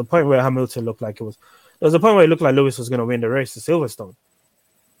 Like there was a point where Hamilton looked like Lewis was going to win the race to Silverstone,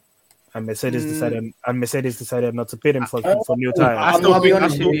 and Mercedes decided not to pit him for new tires. I'll be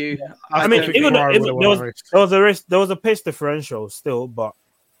honest with you. I mean, even there was a pace differential still, but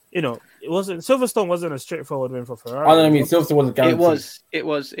you know, Silverstone wasn't a straightforward win for Ferrari. I mean, Silverstone wasn't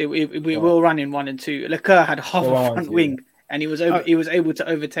guaranteed. We were running 1 and 2. Leclerc had half a front wing, and he was able to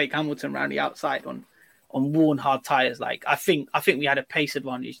overtake Hamilton around the outside on worn hard tires. Like I think we had a pace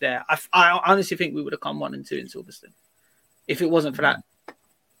advantage there. I honestly think we would have come 1 and 2 in Silverstone if it wasn't for that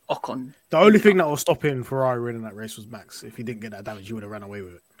Ocon. The only thing that was stopping Ferrari winning that race was Max. If he didn't get that damage, he would have ran away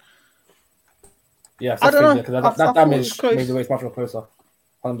with it. Yeah, I don't know. Because that damage made the race much more closer.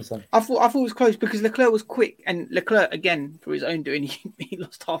 100%. I thought it was close because Leclerc was quick, and Leclerc again for his own doing he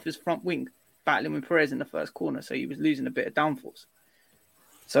lost half his front wing battling with Perez in the first corner, so he was losing a bit of downforce.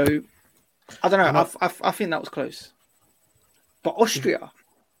 So I don't know. I think that was close. But Austria,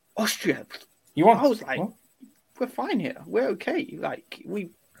 You won. I was like, we're fine here. We're okay. Like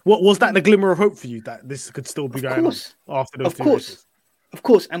What was that? The glimmer of hope for you that this could still be going on after those two races? Of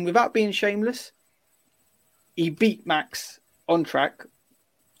course. And without being shameless, he beat Max on track.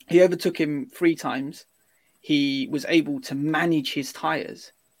 He overtook him 3 times. He was able to manage his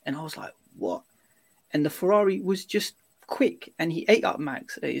tires. And I was like, what? And the Ferrari was just quick. And he ate up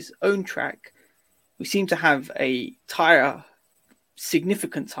Max at his own track. We seem to have a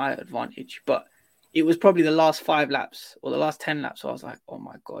significant tire advantage. But it was probably the last 5 laps or the last 10 laps. So I was like, oh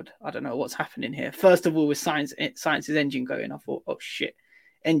my God, I don't know what's happening here. First of all, with Sainz's engine going, I thought, oh shit,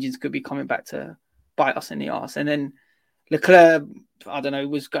 engines could be coming back to bite us in the arse. And then Leclerc, I don't know,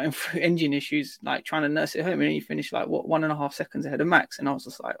 was going through engine issues, like trying to nurse it home, and he finished like 1.5 seconds ahead of Max. And I was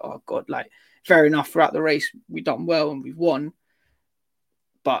just like, oh God, like fair enough. Throughout the race, we've done well and we've won,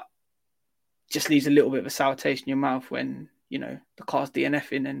 but just leaves a little bit of a sour taste in your mouth when you know the car's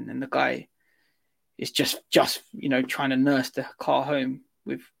DNFing and the guy is just you know trying to nurse the car home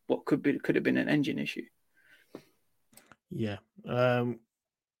with what could have been an engine issue. Yeah.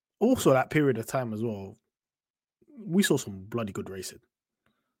 Also, that period of time as well, we saw some bloody good racing.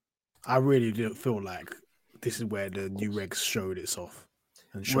 I really didn't feel like this is where the new regs showed itself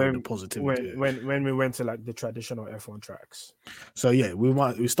and showed the positivity. When we went to like the traditional F1 tracks. So yeah,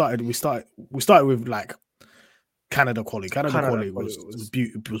 we started with like Canada quali. Canada quali was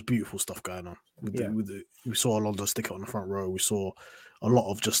beautiful stuff going on. We saw Alonso stick it on the front row. We saw a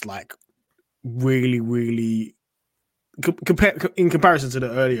lot of just like really in comparison to the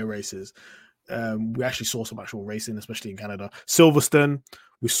earlier races. We actually saw some actual racing, especially in Canada. Silverstone,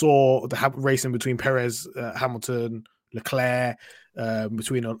 we saw the racing between Perez, Hamilton, Leclerc,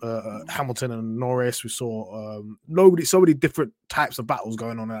 between Hamilton and Norris. We saw so many different types of battles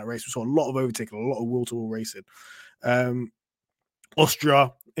going on in that race. We saw a lot of overtaking, a lot of wheel-to-wheel racing.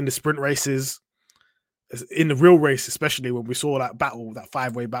 Austria in the sprint races, in the real race, especially when we saw that battle, that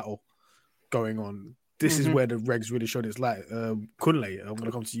 5-way battle going on. This is where the regs really showed its light. Kunle, I'm going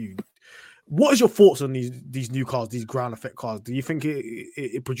to come to you. What is your thoughts on these new cars, these ground effect cars? Do you think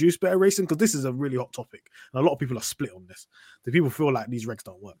it produced better racing? Because this is a really hot topic. And a lot of people are split on this. Do people feel like these regs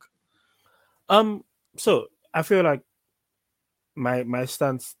don't work? So I feel like my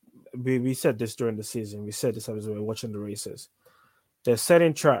stance, we said this during the season. We said this as we were watching the races. There's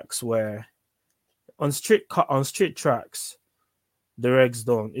certain tracks where on street tracks, the regs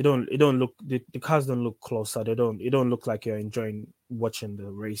the cars don't look closer. It don't look like you're enjoying watching the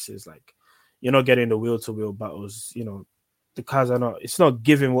races. Like you're not getting the wheel-to-wheel battles. You know, the cars it's not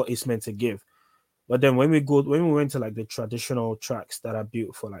giving what it's meant to give. But then when we went to like the traditional tracks that are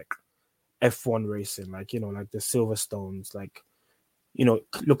built for like F1 racing, like, you know, like the Silverstones, like, you know,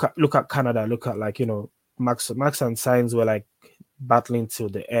 look at Canada, look at like, you know, Max and Sainz were like battling till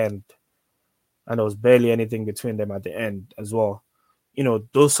the end. And there was barely anything between them at the end as well. You know,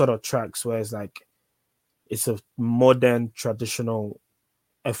 those sort of tracks where it's like, it's a modern, traditional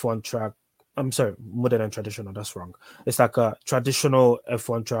F1 track. I'm sorry, modern and traditional, that's wrong. It's like a traditional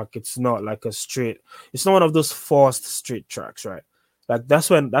F1 track. It's not like a straight, it's not one of those forced street tracks, right? Like that's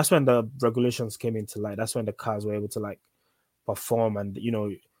when the regulations came into light. That's when the cars were able to like perform. And, you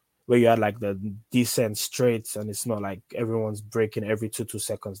know, where you had like the decent straights, and it's not like everyone's breaking every 2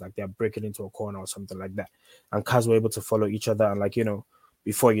 seconds, like they're breaking into a corner or something like that. And cars were able to follow each other, and like, you know,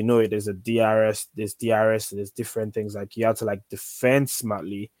 before you know it, there's there's different things. Like you had to like defend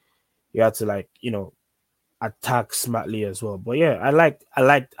smartly, you had to like, you know, attack smartly as well. But yeah, I like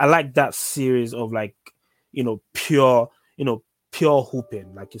that series of like, you know, pure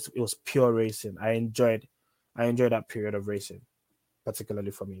hooping. Like it was pure racing. I enjoyed that period of racing,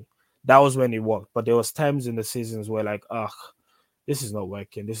 particularly for me. That was when it worked. But there was times in the seasons where like, this is not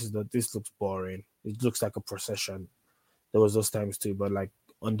working. This looks boring. It looks like a procession. There was those times too. But like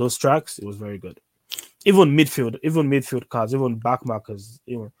on those tracks, it was very good. Even midfield cars, even back markers,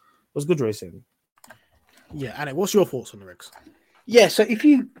 it was good racing. Yeah, and what's your thoughts on the regs? Yeah, so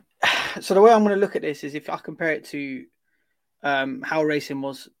the way I'm going to look at this is if I compare it to how racing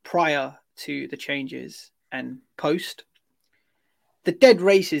was prior to the changes and post. The dead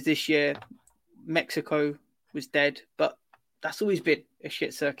races this year, Mexico was dead, but that's always been a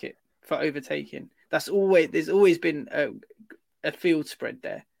shit circuit for overtaking. There's always been a field spread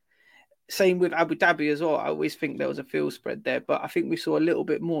there. Same with Abu Dhabi as well. I always think there was a field spread there, but I think we saw a little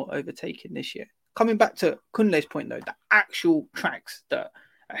bit more overtaking this year. Coming back to Kunle's point though, the actual tracks, the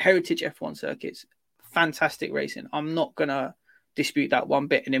heritage F1 circuits, fantastic racing. I'm not gonna dispute that one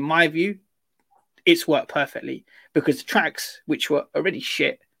bit. And in my view, it's worked perfectly because the tracks which were already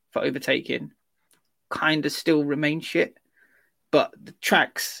shit for overtaking kind of still remain shit. But the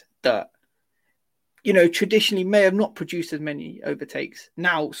tracks that, you know, traditionally may have not produced as many overtakes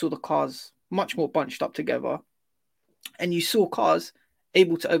now saw the cars much more bunched up together. And you saw cars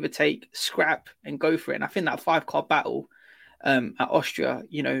able to overtake, scrap, and go for it. And I think that 5-car battle at Austria,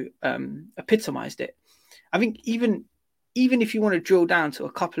 you know, epitomized it. I think even if you want to drill down to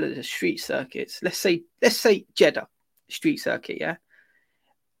a couple of the street circuits, let's say Jeddah street circuit, yeah.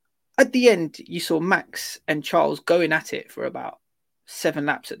 At the end, you saw Max and Charles going at it for about 7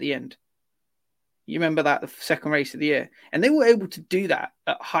 laps at the end. You remember that, the second race of the year, and they were able to do that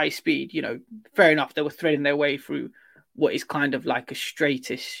at high speed. You know, fair enough, they were threading their way through what is kind of like a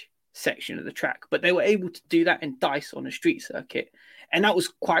straightish section of the track, but they were able to do that in dice on a street circuit, and that was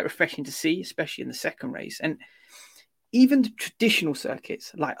quite refreshing to see, especially in the second race. And even the traditional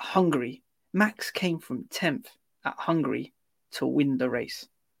circuits like Hungary, Max came from 10th at Hungary to win the race.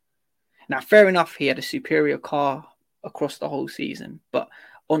 Now, fair enough, he had a superior car across the whole season, but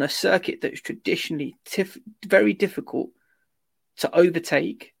on a circuit that's traditionally very difficult to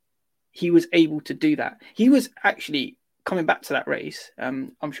overtake, he was able to do that. He was actually, coming back to that race,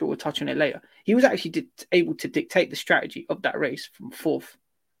 I'm sure we'll touch on it later, he was actually able to dictate the strategy of that race from 4th.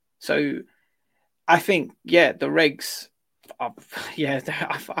 So I think, yeah, the regs, I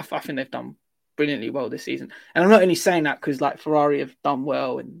think they've done brilliantly well this season. And I'm not only saying that because like Ferrari have done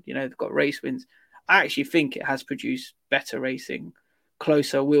well and, you know, they've got race wins. I actually think it has produced better racing,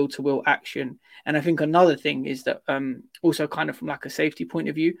 closer wheel-to-wheel action. And I think another thing is that also kind of from like a safety point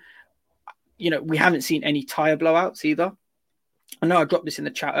of view, you know, we haven't seen any tyre blowouts either. I know I dropped this in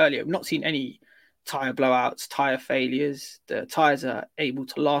the chat earlier. I've not seen any tyre blowouts, tyre failures. The tyres are able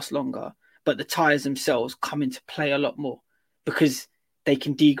to last longer, but the tyres themselves come into play a lot more because they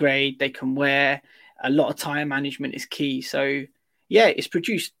can degrade, they can wear. A lot of tyre management is key. So, yeah, it's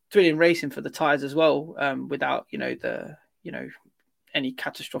produced thrilling racing for the tyres as well, without, any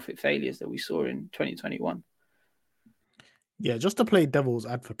catastrophic failures that we saw in 2021. Yeah, just to play devil's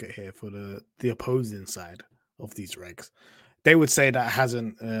advocate here for the opposing side of these regs, they would say that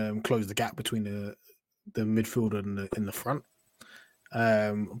hasn't closed the gap between the midfield and in the front.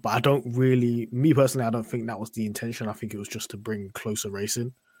 But I don't really, me personally, I don't think that was the intention. I think it was just to bring closer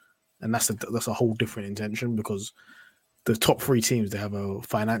racing, and that's a whole different intention because the top 3 teams, they have a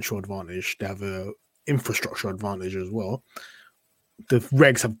financial advantage, they have a infrastructure advantage as well. The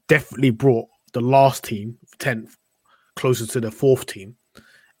regs have definitely brought the last team, 10th, closer to the 4th team,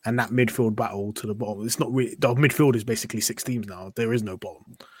 and that midfield battle to the bottom. It's not really, the midfield is basically 6 teams now. There is no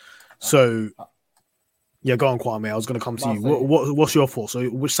bottom. So, yeah, go on, Kwame. I was going to come to you. What's your thoughts? So,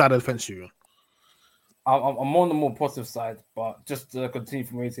 which side of the fence are you on? I'm on the more positive side, but just to continue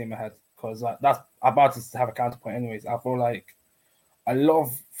from where you came ahead, because that's about to have a counterpoint. Anyways, I feel like a lot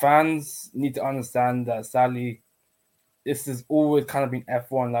of fans need to understand that sadly, this has always kind of been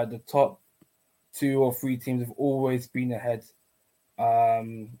F1. Like the top 2 or 3 teams have always been ahead.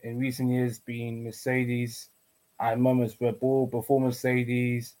 In recent years, being Mercedes, and moments Red Bull before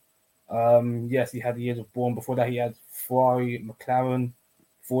Mercedes. Yes, he had the years of Brawn. Before that, he had Ferrari, McLaren.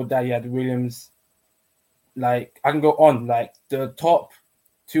 Before that, he had Williams. Like, I can go on. Like, the top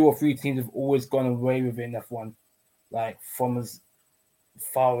 2 or 3 teams have always gone away with it in F1. Like, from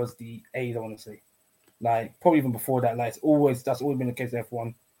far as the A's, I want to say. Like, probably even before that, like, that's always been the case with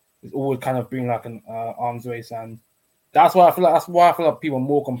F1. It's always kind of been like an arms race, and that's why I feel like people are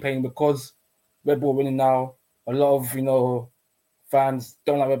more complaining, because Red Bull winning now. A lot of fans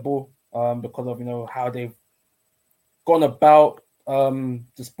don't like Red Bull because of how they've gone about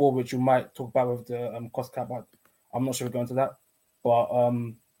the sport, which you might talk about with the cost cap. I'm not sure we're going to that, but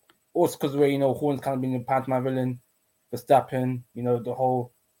also because where Horn's kind of been the pantomime villain, Verstappen, the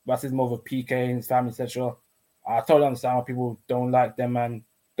whole racism over PK and his family, etc. I totally understand why people don't like them and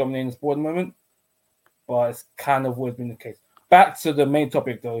dominating the sport at the moment, but it's kind of always been the case. Back to the main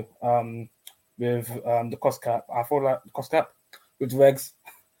topic though, with the cost cap. I feel like the cost cap with regs.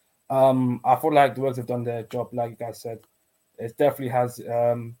 I feel like the regs have done their job, like you guys said. It definitely has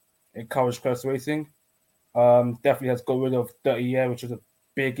encouraged close racing. Definitely has got rid of dirty air, which was a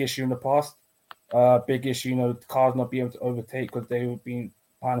big issue in the past. Big issue, cars not being able to overtake because they were being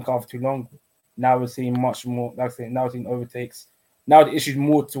behind the car for too long. Now we're seeing much more, like I say, now we're seeing overtakes. Now the issue is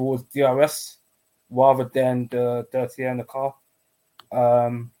more towards DRS rather than the dirty air in the car.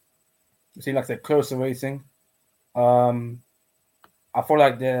 We're seeing, like I said, closer racing. I feel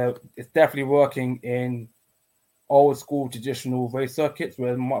like it's definitely working in old school traditional race circuits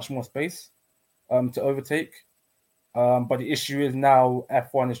where there's much more space to overtake. But the issue is now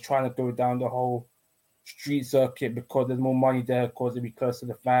F1 is trying to go down the whole street circuit because there's more money there, because it'll be close to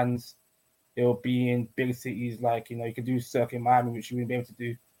the fans. It'll be in big cities like, you can do circuit in Miami, which you wouldn't be able to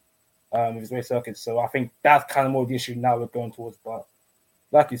do with race circuits. So I think that's kind of more the issue now we're going towards. But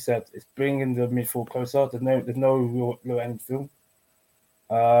like you said, it's bringing the midfield closer. There's no real low-end film.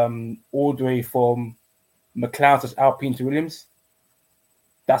 All the way from McLaren to Alpine to Williams.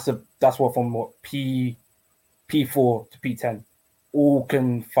 That's what from P4 to P10 all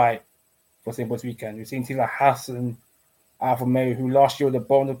can fight for same points weekend. We've seen teams like Haas and Alfa Romeo, who last year were the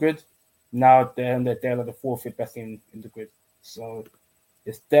bottom of the grid. Now they're like the fourth, fifth best in the grid. So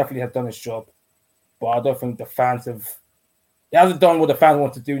it definitely has done its job. But I don't think the fans it hasn't done what the fans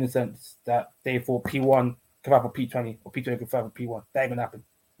want to do, in the sense that they thought P1 could have a P20 or P20 could have a P1. That ain't gonna happen,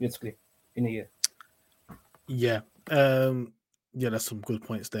 realistically, in a year. Yeah. Yeah, that's some good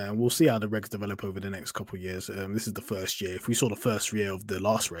points there. And we'll see how the regs develop over the next couple of years. This is the first year. If we saw the first year of the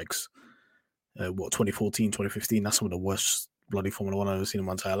last regs, 2014, 2015, that's some of the worst bloody Formula One I've ever seen in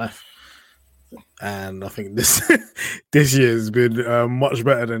my entire life. And I think this year has been much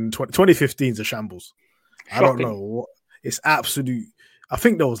better than 2015's a shambles. Shocking. I don't know what it's absolute. I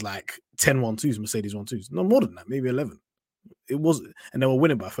think there was like 10 1-2s, Mercedes 1-2s. No more than that, maybe 11. It was, and they were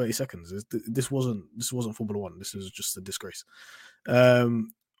winning by 30 seconds. This wasn't Formula One. This is just a disgrace. But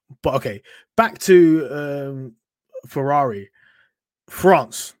okay, back to Ferrari,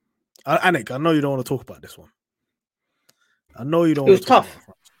 France. Anik, I know you don't want to talk about this one. I know you don't. It was tough.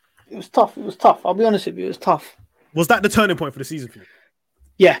 It was tough. I'll be honest with you. It was tough. Was that the turning point for the season for you?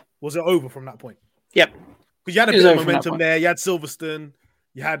 Yeah. Was it over from that point? Yep. Because you had a bit of momentum there. You had Silverstone.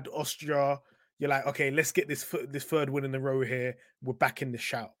 You had Austria. You're like, okay, let's get this third win in a row here. We're back in the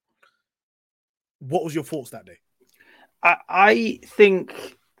shout. What was your thoughts that day? I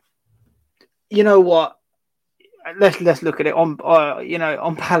think, you know what? Let's look at it on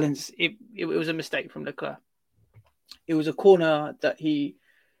on balance. It was a mistake from Leclerc. It was a corner that he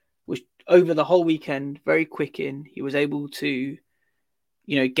was over the whole weekend very quick in. He was able to,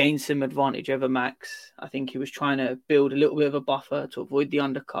 gain some advantage over Max. I think he was trying to build a little bit of a buffer to avoid the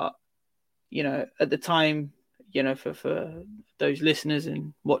undercut. At the time, for those listeners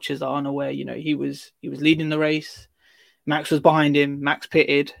and watchers that aren't aware, he was leading the race. Max was behind him. Max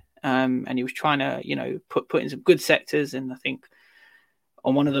pitted, and he was trying to, put in some good sectors. And I think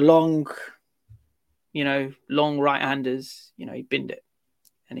on one of the long right-handers, he binned it,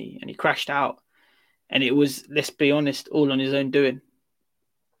 and he crashed out. And it was, let's be honest, all on his own doing.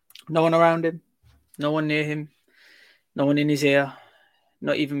 No one around him, no one near him, no one in his ear.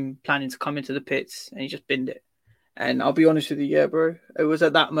 Not even planning to come into the pits, and he just binned it. And I'll be honest with you, yeah, bro. It was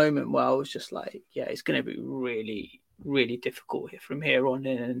at that moment where I was just like, yeah, it's going to be really, really difficult here from here on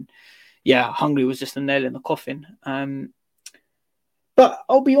in. And yeah, Hungary was just a nail in the coffin. But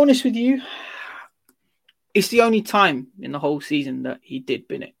I'll be honest with you, it's the only time in the whole season that he did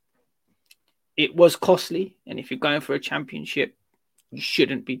bin it. It was costly, and if you're going for a championship, you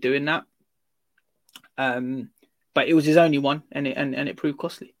shouldn't be doing that. But it was his only one, and it proved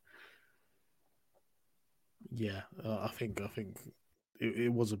costly. Yeah, I think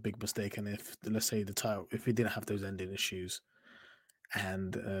it was a big mistake. And if, let's say, the title, if he didn't have those ending issues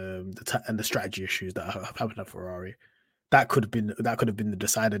and the strategy issues that have happened at Ferrari, that could have been the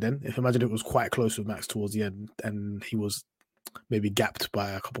decider. Then, if imagine it was quite close with Max towards the end, and he was maybe gapped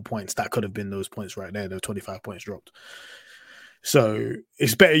by a couple points. That could have been those points right there. The 25 points dropped. So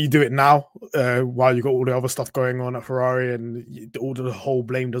it's better you do it now while you got all the other stuff going on at Ferrari and all the whole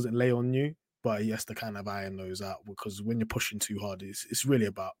blame doesn't lay on you. But he has to kind of iron those out because when you're pushing too hard, it's really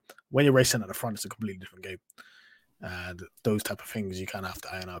about when you're racing at the front, it's a completely different game. And those type of things you kind of have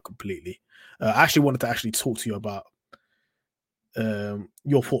to iron out completely. I actually wanted to actually talk to you about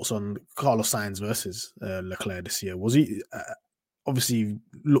your thoughts on Carlos Sainz versus Leclerc this year. Was he obviously you've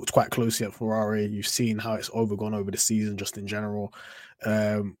looked quite closely at Ferrari? You've seen how it's gone over the season, just in general.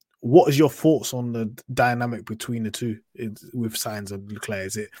 What is your thoughts on the dynamic between the two with Sainz and Leclerc?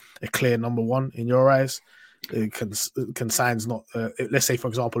 Is it a clear number one in your eyes? Can Sainz not? Let's say, for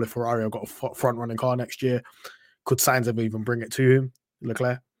example, if Ferrari have got a front running car next year, could Sainz ever even bring it to him,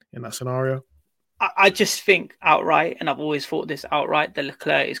 Leclerc, in that scenario? I just think outright, and I've always thought this outright, that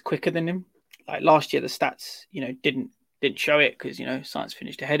Leclerc is quicker than him. Like last year, the stats, didn't show it because Sainz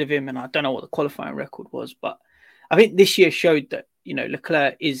finished ahead of him, and I don't know what the qualifying record was, but I think this year showed that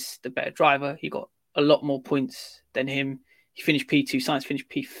Leclerc is the better driver. He got a lot more points than him. He finished P2. Sainz finished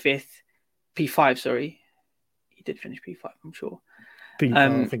P5. Sorry, he did finish P5. I'm sure.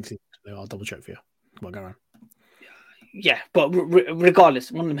 I think so. I'll double check for you. Come on, go on. Yeah, but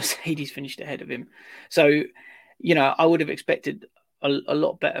regardless, one of the Mercedes finished ahead of him. So, I would have expected a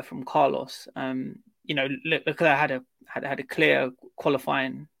lot better from Carlos. Leclerc had a clear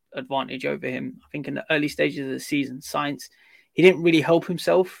qualifying advantage over him. I think in the early stages of the season, Sainz, he didn't really help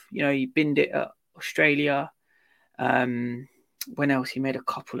himself. He binned it at Australia. When else? He made a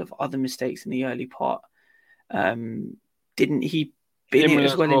couple of other mistakes in the early part. Didn't he bin it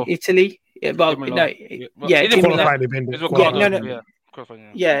as well in Italy? Yeah, but no, with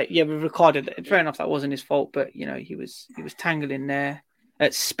Ricciardo. Fair enough, that wasn't his fault, but he was tangling there.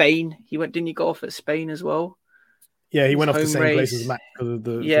 At Spain, didn't he go off at Spain as well? Yeah, he went off the same place as Max because of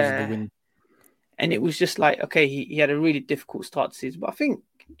the wind. And it was just like, okay, he had a really difficult start to the season, but I think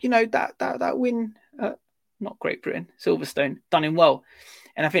that win, not Great Britain, Silverstone, done him well.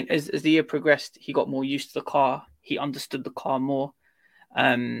 And I think as the year progressed, he got more used to the car. He understood the car more.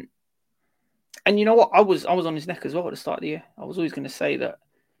 And you know what? I was on his neck as well at the start of the year. I was always going to say that.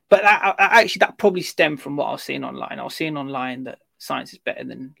 But that probably stemmed from what I was seeing online. I was seeing online that Sainz is better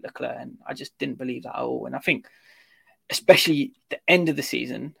than Leclerc, and I just didn't believe that at all. And I think, especially the end of the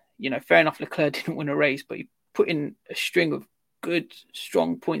season, fair enough, Leclerc didn't win a race, but he put in a string of good,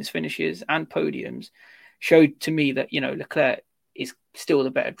 strong points finishes and podiums, showed to me that, Leclerc is still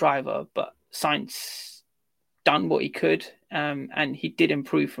the better driver, but Sainz done what he could, and he did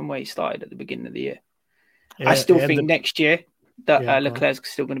improve from where he started at the beginning of the year. Yeah, I still think next year that Leclerc's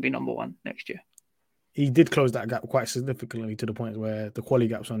still going to be number one next year. He did close that gap quite significantly to the point where the quali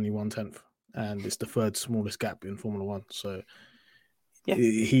gap's only 1/10, and it's the third smallest gap in Formula One. So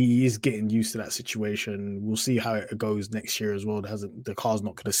he is getting used to that situation. We'll see how it goes next year as well. The car's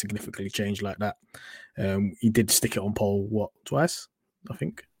not going to significantly change like that. He did stick it on pole, twice? I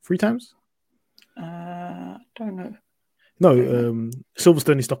think 3 times? Don't know. No,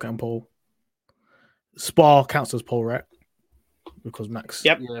 Silverstone he stuck it on pole. Spa counts as pole, right? Because Max.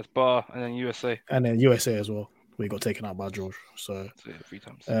 Yep. Yeah, Spa and then USA. And then USA as well. We got taken out by George. So 3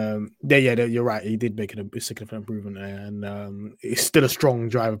 times. You're right. He did make a significant improvement there, and it's still a strong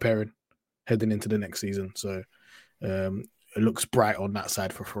driver pairing heading into the next season. So it looks bright on that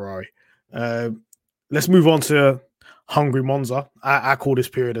side for Ferrari. Let's move on to Hungary Monza. I call this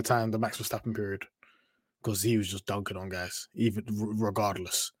period of time the Max Verstappen period because he was just dunking on guys, even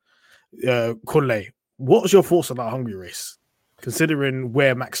regardless. Kunle, what was your thoughts on that Hungary race? Considering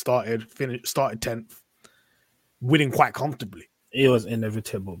where Max started 10th, winning quite comfortably. It was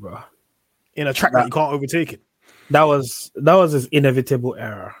inevitable, bro. In a track that you can't overtake it. That was his inevitable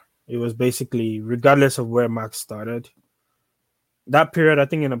error. It was basically, regardless of where Max started, that period, I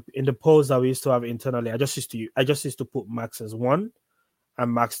think in the polls that we used to have internally, I just used to put Max as 1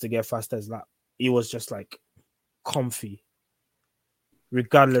 and Max to get fastest lap. It was just like comfy.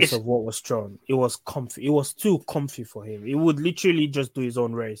 Regardless of what was thrown, it was comfy. It was too comfy for him. He would literally just do his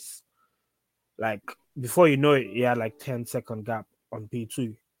own race. Like, before you know it, he had like 10-second gap on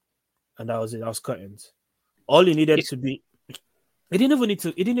P2. And that was it. That was curtains. All he needed to be... He didn't need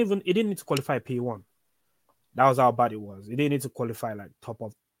to qualify P1. That was how bad it was. He didn't need to qualify like top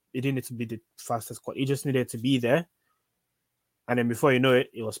of... He didn't need to be the fastest. He just needed to be there. And then before you know it,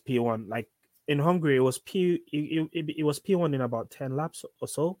 it was P1. Like, in Hungary, it was P1 in about 10 laps or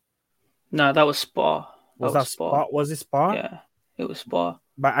so. No, that was Spa. Was that Spa? Was it Spa? Yeah, it was Spa.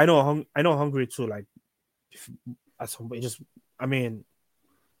 But I know Hungary too. Like, at some point,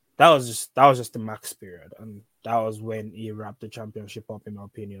 that that was just the Max period, and that was when he wrapped the championship up, in my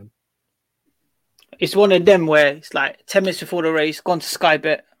opinion. It's one of them where it's like 10 minutes before the race, gone to Sky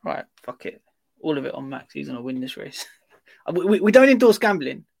Bet, right? Fuck it, all of it on Max. He's gonna win this race. we don't endorse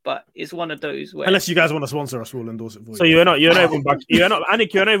gambling, but it's one of those where unless you guys want to sponsor us, we'll endorse it for you. So you're not even back.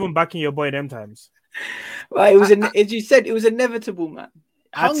 Anik, you're not even backing your boy them times. Right, as you said, it was inevitable, man.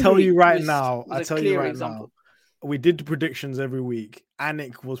 I tell you right now, we did the predictions every week.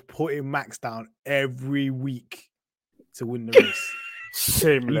 Anik was putting Max down every week to win the race.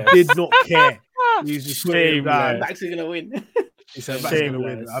 Shameless. He did not care. He was just putting him down. Max is gonna win. He said Max is gonna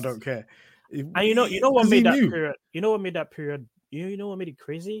win. I don't care. And you know what made that period? You know what made that period? You know what made it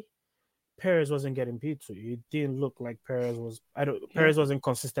crazy? Perez wasn't getting P2. It didn't look like Perez was. Perez wasn't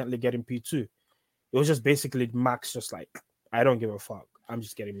consistently getting P2. It was just basically Max, just like, I don't give a fuck. I'm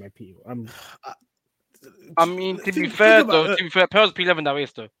just getting my P. I mean, to be fair, Perez was P11 that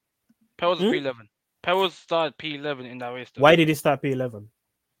race though. Perez was P11. Perez started P11 in that race though. Why did he start P11?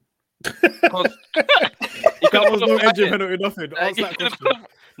 Because that was no engine penalty, nothing.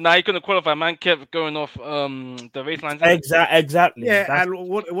 Nah, he couldn't qualify. Man kept going off the race lines. Exactly. Yeah, and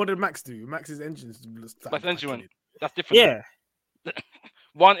what did Max do? Max's engine. That's engine went. That's different. Yeah.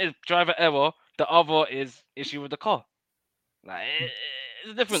 One is driver error. The other is issue with the car. Like,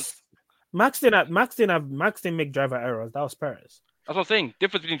 it's a difference. Max didn't make driver errors. That was Perez. That's what I'm saying.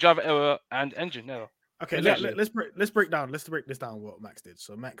 Difference between driver error and engine error. Okay, let's break this down what Max did.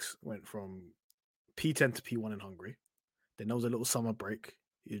 So Max went from P10 to P1 in Hungary. Then there was a little summer break.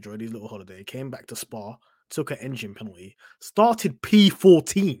 He enjoyed his little holiday. Came back to Spa, took an engine penalty, started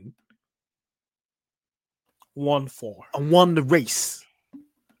P14, 1-4, and won the race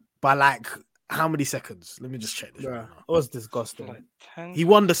by like how many seconds? Let me just check this. Right now. It was disgusting. Like he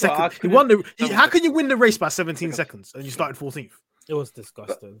won the second. He won the. How can you win the race by 17 seconds and you started 14th? It was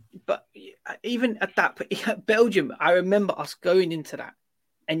disgusting. But even at that, Belgium, I remember us going into that,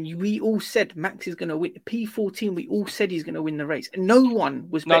 and we all said Max is going to win. P14, we all said he's going to win the race, and no one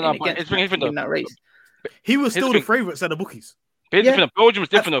was betting against Max in that race. He was still the favourites at the bookies. Belgium is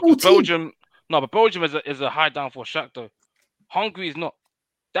different though. But Belgium is a high downforce track though. Hungary is not.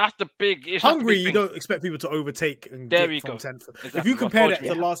 That's the big issue. Hungary, you don't expect people to overtake and there get we from go. 10th. Exactly. If you compare that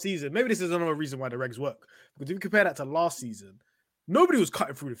to last season, maybe this is another reason why the regs work. Because if you compare that to last season, nobody was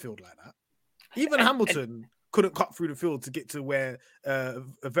cutting through the field like that. Even Hamilton couldn't cut through the field to get to where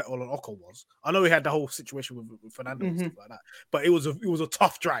Vettel and Ocon was. I know he had the whole situation with Fernando and stuff like that, but it was a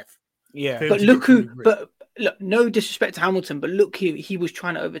tough drive. Yeah, but look, no disrespect to Hamilton, but look, he was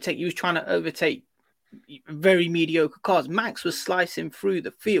trying to overtake. He was trying to overtake very mediocre cars. Max was slicing through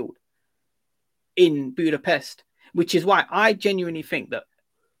the field in Budapest, which is why I genuinely think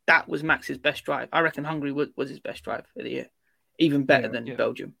that was Max's best drive. I reckon Hungary was his best drive of the year, even better than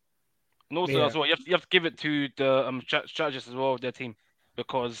Belgium. And also, as well, you have to give it to the strategists as well, their team,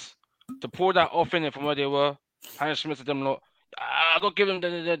 because to pull that off in it from where they were, Heinz Schmidt and them lot, I got to give them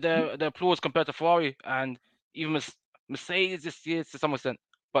the applause compared to Ferrari and even Mercedes this year to some extent,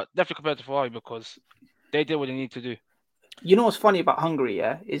 but definitely compared to Ferrari because they did what they need to do. You know what's funny about Hungary,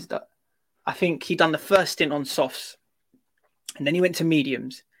 is that I think he done the first stint on softs, and then he went to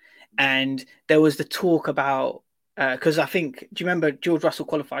mediums, and there was the talk about because I think, do you remember George Russell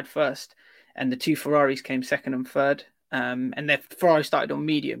qualified first, and the two Ferraris came second and third, and their Ferrari started on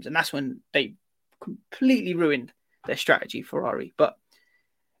mediums, and that's when they completely ruined their strategy, Ferrari. But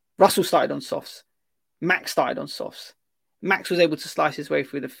Russell started on softs, Max started on softs. Max was able to slice his way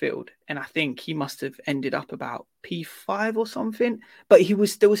through the field, and I think he must have ended up about P5 or something. But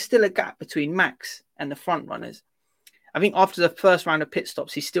there was still a gap between Max and the front runners. I think after the first round of pit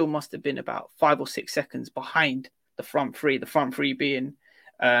stops, he still must have been about 5 or 6 seconds behind the front three. The front three being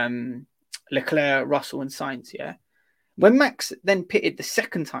Leclerc, Russell, and Sainz. Yeah, when Max then pitted the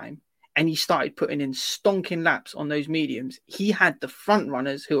second time, and he started putting in stonking laps on those mediums, he had the front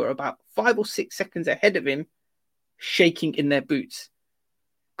runners who were about 5 or 6 seconds ahead of him shaking in their boots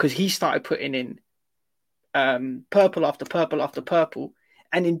because he started putting in purple after purple after purple.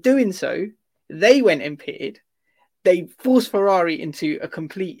 And in doing so, they went and pitted. They forced Ferrari into a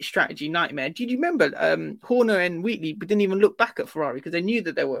complete strategy nightmare. Do you remember Horner and Wheatley didn't even look back at Ferrari because they knew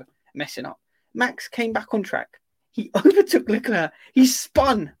that they were messing up. Max came back on track. He overtook Leclerc. He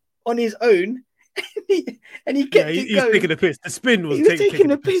spun on his own, and he kept it going. He's taking a piss. The spin was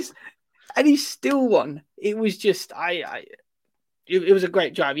taking a piss, and he still won. It was just, it was a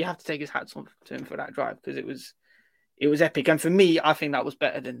great drive. You have to take his hats off to him for that drive because it was epic. And for me, I think that was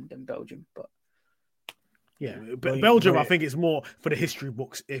better than Belgium. But yeah, but Belgium, I think it's more for the history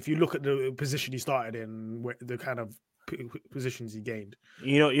books. If you look at the position he started in, the kind of positions he gained.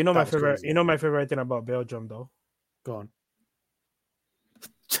 You know my That was favorite. crazy. You know my favorite thing about Belgium though. Go on.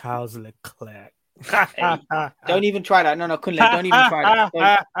 Charles Leclerc. Hey, don't even try that. No, Kunle, don't even try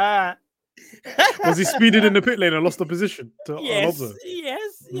that. Was he speeding in the pit lane and lost the position to Alonso?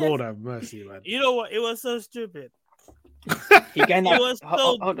 Yes. Lord have mercy, man. You know what? It was so stupid. He gained It that. was so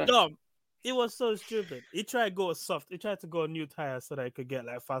Hold on. dumb. It was so stupid. He tried to go soft. He tried to go new tires so that he could get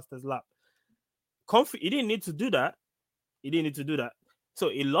like fastest lap. He didn't need to do that. So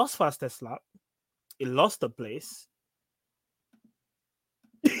he lost fastest lap. He lost the place.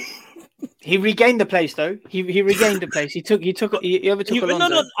 He regained the place though. He regained the place. He overtook Alonso.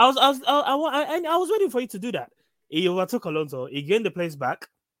 No. I was waiting for you to do that. He overtook Alonso. He gained the place back.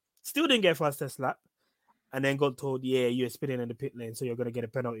 Still didn't get fastest lap, and then got told, "Yeah, you're speeding in the pit lane, so you're gonna get a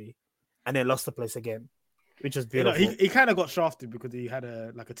penalty," and then lost the place again, which is beautiful. He kind of got shafted because he had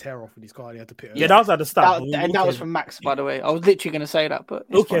a tear off in his car. And he had to pit. Yeah, that was at the start. That was from Max, by the way. I was literally going to say that, but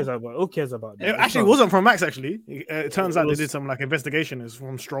who cares about that? It actually wasn't from Max. Actually, it turns out they did some investigation. It's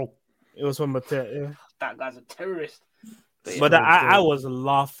from Stroll. It was from Mateo. That guy's a terrorist. But I was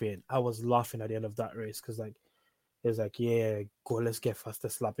laughing. I was laughing at the end of that race because it was like, yeah, go, let's get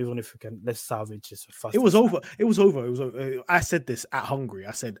fastest lap. Even if we can, let's salvage this fastest. It was over. It was over. I said this at Hungary.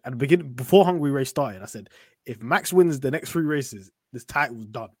 I said at the beginning, before Hungary race started, I said, if Max wins the next 3 races, this title's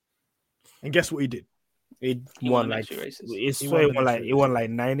done. And guess what he did? He won like 2 races. He won like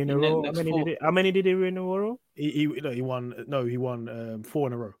 9 in a row. How many did he win in a row? He won 4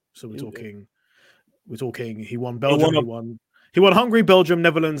 in a row. So we're talking. He won Belgium. He won Hungary, Belgium,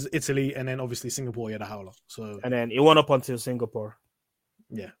 Netherlands, Italy, and then obviously Singapore. He had a howler. So and then he won up until Singapore.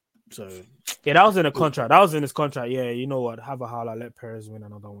 Yeah. So yeah, that was in the contract. That was in his contract. Yeah, you know what? Have a howler. Let Perez win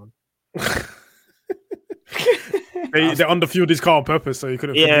another one. They underfueled his car on purpose, so he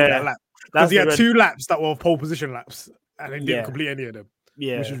couldn't complete that lap. Because he had 2 laps that were pole position laps, and he didn't complete any of them.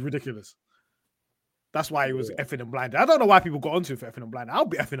 Yeah, which is ridiculous. That's why he was effing and blinded. I don't know why people got onto it for effing and blinded. I'll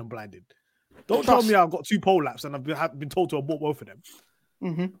be effing and blinded. Don't tell me I've got 2 pole laps and I've been told to abort both of them.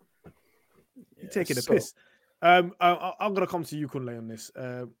 Mm-hmm. You're taking a piss. I'm gonna come to you, Kunle, on this.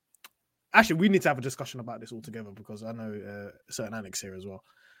 Actually, we need to have a discussion about this all together because I know certain Alex here as well.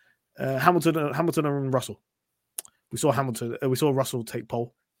 Hamilton and Russell. We saw Russell take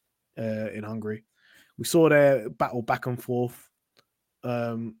pole in Hungary. We saw their battle back and forth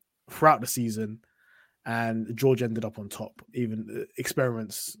throughout the season, and George ended up on top, even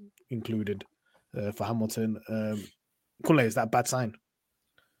experiments included for Hamilton. Kunle, is that a bad sign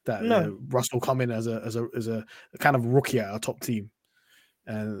that Russell come in as a kind of rookie at a top team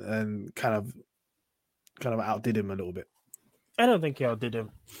and kind of outdid him a little bit? I don't think he outdid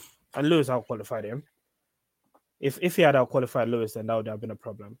him, and Lewis outqualified him. If he had outqualified Lewis, then that would have been a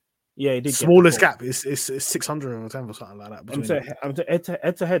problem. Yeah, he did. Smallest gap is 600 or 10 or something like that. I'm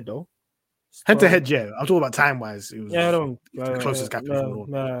head to head though. Head to head, yeah. I'm talking about time wise. It was the closest gap. No,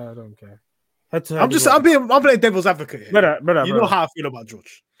 I don't care. Head to head. I'm playing devil's advocate here. Brother, you know how I feel about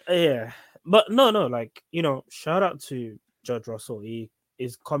George. Yeah, but no, like shout out to George Russell. He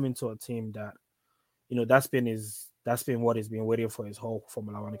is coming to a team that that's been what he's been waiting for his whole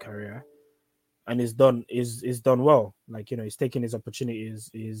Formula One career. And he's done well. Like, he's taking his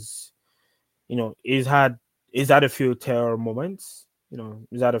opportunities. He's had a few terror moments.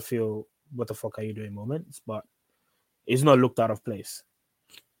 He's had a few what the fuck are you doing moments, but he's not looked out of place.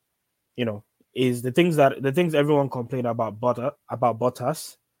 Is the things everyone complained about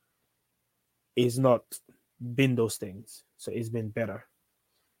Bottas is not been those things. So it's been better.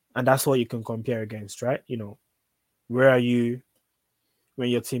 And that's what you can compare against, right? Where are you when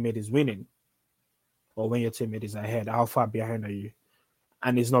your teammate is winning? Or when your teammate is ahead, how far behind are you?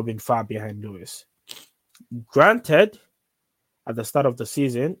 And he's not been far behind Lewis. Granted, at the start of the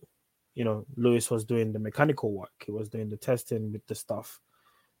season, Lewis was doing the mechanical work. He was doing the testing with the stuff.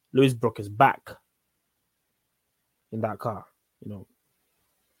 Lewis broke his back in that car.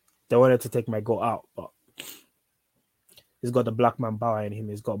 They wanted to take my goal out, but he's got the black man power in him.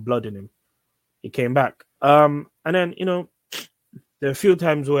 He's got blood in him. He came back. And then, there are a few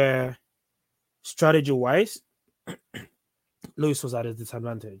times where strategy-wise, Lewis was at a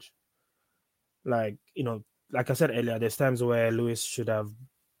disadvantage. Like I said earlier, there's times where Lewis should have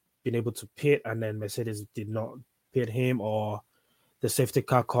been able to pit and then Mercedes did not pit him, or the safety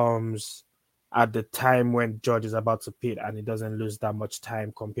car comes at the time when George is about to pit and he doesn't lose that much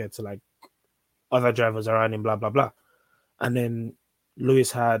time compared to like other drivers around him, blah, blah, blah. And then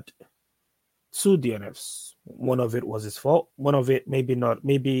Lewis had 2 DNFs. One of it was his fault. One of it, maybe not.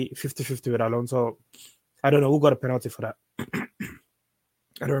 Maybe 50-50 with Alonso. I don't know who got a penalty for that. I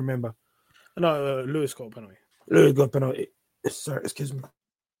don't remember. No, Lewis got a penalty. Lewis got a penalty. Sorry, excuse me.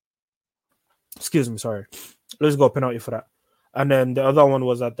 Sorry, Lewis got a penalty for that. And then the other one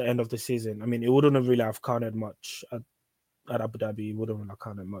was at the end of the season. I mean, it wouldn't really have counted much at Abu Dhabi. It wouldn't have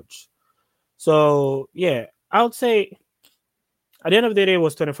counted much. So yeah, I would say at the end of the day, it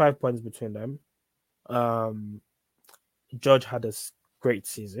was 25 points between them. George had a great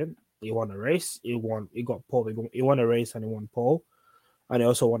season. He won a race. He got pole. He won a race and he won pole. And he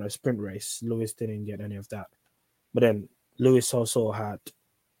also won a sprint race. Lewis didn't get any of that. But then Lewis also had,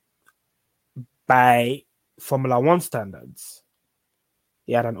 by Formula One standards,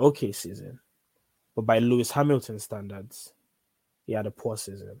 he had an okay season. But by Lewis Hamilton standards, he had a poor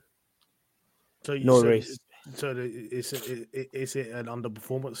season. So race. So is it an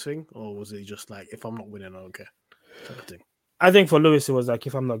underperformance thing, or was it just like, if I'm not winning, I don't care type of thing? I think for Lewis, it was like,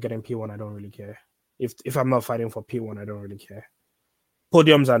 if I'm not getting P1, I don't really care. If I'm not fighting for P1, I don't really care.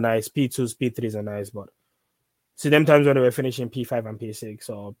 Podiums are nice, P2s, P3s are nice, but see them times when they were finishing P5 and P6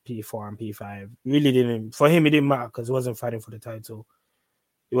 or P4 and P5, really didn't, for him, it didn't matter because he wasn't fighting for the title.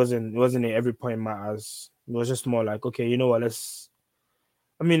 It wasn't every point matters. It was just more like, okay, you know what, they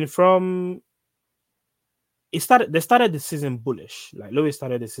started the season bullish. Like Lewis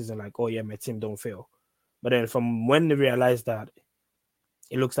started the season like, oh yeah, my team don't fail. But then from when they realized that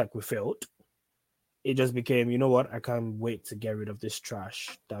it looks like we failed, it just became, you know what, I can't wait to get rid of this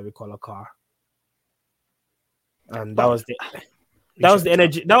trash that we call a car. And that was the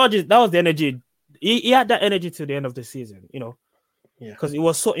energy. That was the energy. He had that energy to the end of the season, you know. Yeah. Because it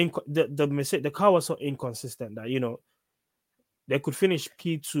was so the car was so inconsistent that, you know, they could finish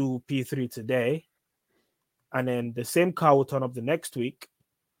P2, P3 today, and then the same car will turn up the next week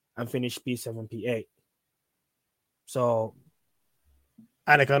and finish P7, P8. So,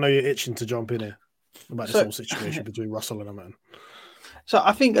 Anik, I know you're itching to jump in here about this whole situation between Russell and Hamilton. So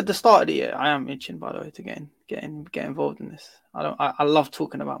I think at the start of the year, I am itching, by the way, to get involved in this. I love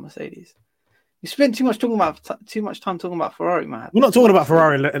talking about Mercedes. You spent too much time talking about Ferrari, man. We're not talking about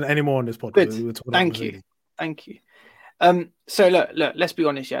Ferrari anymore on this podcast. Good. Thank you. So look, let's be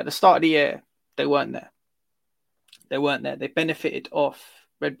honest. Yeah, at the start of the year, they weren't there. They benefited off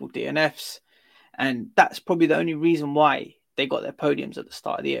Red Bull DNFs, and that's probably the only reason why they got their podiums at the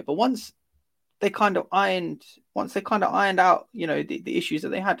start of the year. But once they kind of ironed out, you know, the issues that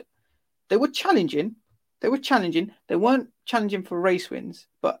they had, they were challenging. They weren't challenging for race wins,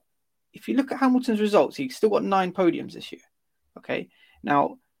 but if you look at Hamilton's results, he's still got 9 podiums this year. Okay.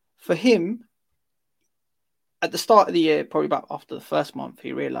 Now, for him, at the start of the year, probably about after the first month,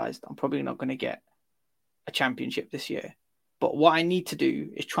 he realized, I'm probably not going to get a championship this year. But what I need to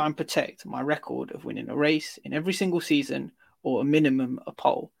do is try and protect my record of winning a race in every single season, or a minimum a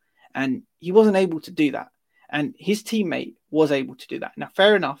pole. And he wasn't able to do that. And his teammate was able to do that. Now,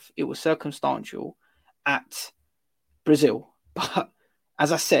 fair enough, it was circumstantial at Brazil. But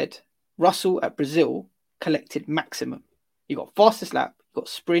as I said, Russell at Brazil collected maximum. He got fastest lap, he got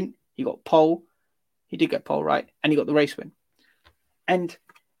sprint, he got pole. He did get pole, right? And he got the race win. And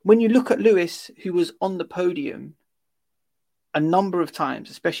when you look at Lewis, who was on the podium a number of times,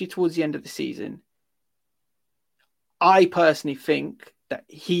 especially towards the end of the season, I personally think that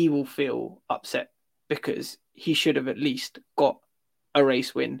he will feel upset because he should have at least got a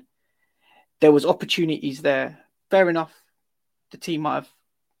race win. There was opportunities there. Fair enough. The team might have,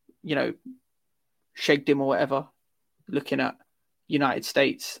 you know, shagged him or whatever. Looking at United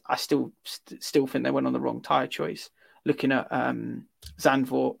States, I still think they went on the wrong tyre choice. Looking at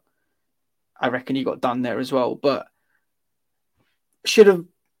Zandvoort, I reckon he got done there as well. But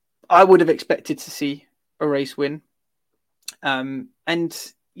I would have expected to see a race win. And,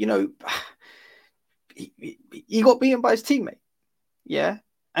 you know, he got beaten by his teammate. Yeah.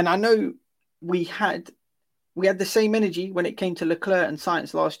 And I know we had the same energy when it came to Leclerc and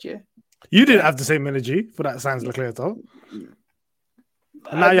Sainz last year. You didn't have the same energy for that Sainz Leclerc, though.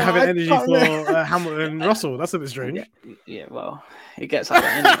 And now you're having energy for Hamilton and Russell. That's a bit strange. Yeah, well, it gets like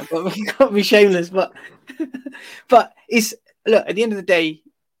that. But we can't be shameless. But it's, look, at the end of the day,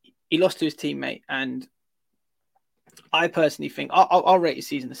 he lost to his teammate, and I personally think I'll rate his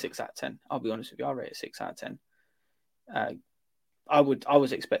season a 6 out of 10. I'll be honest with you, I'll rate it a 6 out of 10. I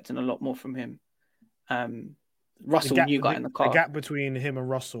was expecting a lot more from him. Russell, new guy in the car. The gap between him and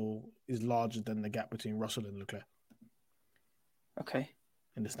Russell is larger than the gap between Russell and Leclerc. Okay.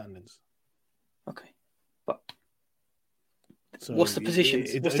 In the standings. Okay. But so what's the positions?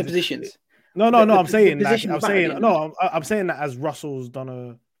 What's the positions? No. I'm saying that as Russell's done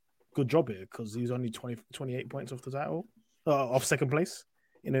a good job here because he's only 28 points off the title, off second place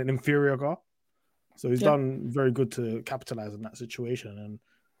in an inferior car. So he's done very good to capitalize on that situation. And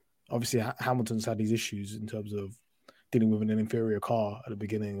obviously Hamilton's had these issues in terms of dealing with an inferior car at the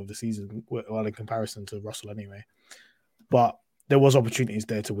beginning of the season, well, in comparison to Russell anyway. But there was opportunities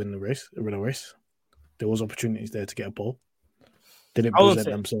there to win a race. There was opportunities there to get a pole. They didn't present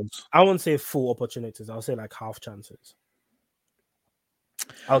themselves. I won't say full opportunities. I'll say like half chances.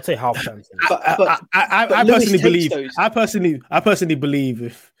 I'll say half chances. I personally believe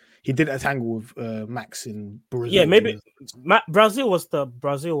if he didn't tangle with Max in Brazil. Yeah, maybe Brazil was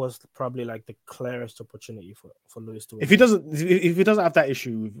probably like the clearest opportunity for Lewis to win. If he doesn't have that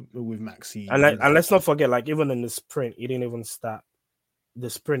issue with Max, and let's not forget, like even in the sprint, he didn't even start the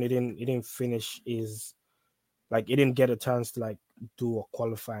sprint. He didn't finish his, like he didn't get a chance to like do a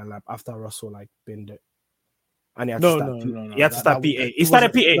qualifying lap after Russell like binned it. And he had to start. He had to start P8. He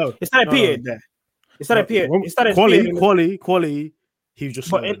started P8. He started P8 there. He started P8. He started quali. He was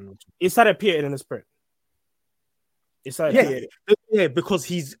just. He started P8 in the sprint. He started P8. Yeah, because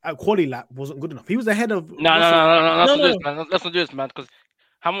his quali lap wasn't good enough. He was ahead of. No. Let's not do this, man. Because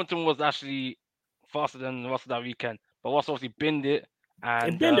Hamilton was actually faster than Russell that weekend, but Russell obviously binned it.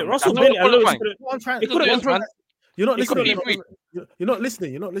 And Russell binned it. You're not listening.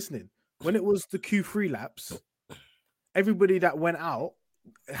 You're not listening. When it was the Q3 laps, everybody that went out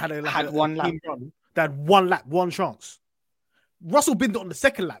had one lap. They had one lap, one chance. Russell binned it on the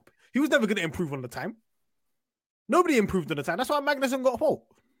second lap. He was never going to improve on the time. Nobody improved on the time. That's why Magnussen got a pole.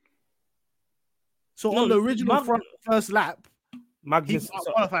 So on the original first lap, he got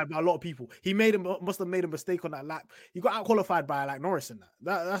qualified by a lot of people. He must have made a mistake on that lap. He got out qualified by like Norris in that.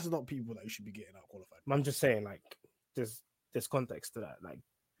 That's not people that you should be getting out qualified. I'm just saying, like, there's context to that. Like,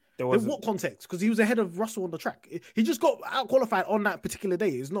 in what context? Because he was ahead of Russell on the track. He just got out qualified on that particular day.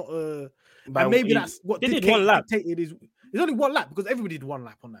 It's not. And maybe that's what did one lap. It's only one lap because everybody did one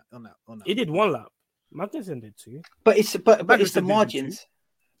lap on that. He did one lap. Magnussen did too. But it's the margins.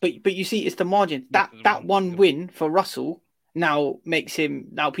 But you see, it's the margin. That one win for Russell now makes him.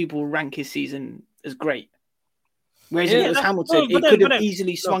 Now people rank his season as great. Whereas if it was Hamilton, it could have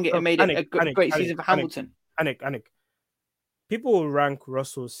easily swung it and made it a great season for Hamilton. Anik. People will rank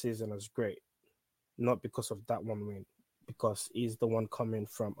Russell's season as great, not because of that one win, because he's the one coming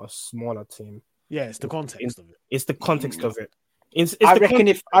from a smaller team. Yeah, it's the context of it. It's the context of it.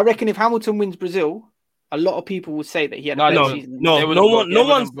 I reckon if Hamilton wins Brazil, a lot of people would say that he had a better season. No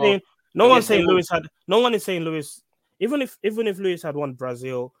one's saying Lewis. Even if Lewis had won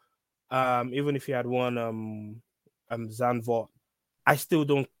Brazil, even if he had won Zandvoort, I still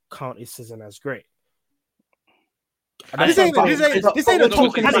don't count his season as great. This ain't a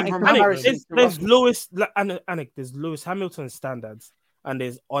talking There's Lewis Hamilton standards and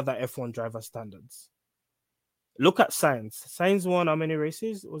there's other F1 driver standards. Look at Sainz. Sainz won how many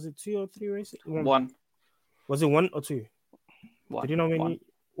races? Was it 2 or 3 races? One. Was it 1 or 2? One. Did you know when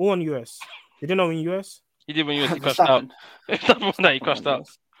who won US? Did you know in US? He did when US. He crashed out. He crashed out.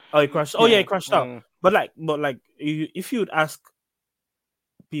 Oh, he crashed. Oh yeah, he crashed out. But if you would ask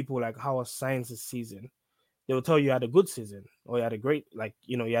people like how was Sainz's season, they will tell you had a good season or you had a great,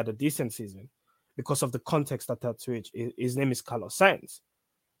 you had a decent season because of the context attached to it. His name is Carlos Sainz.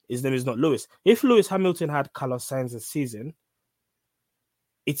 His name is not Lewis. If Lewis Hamilton had Carlos Sainz's season,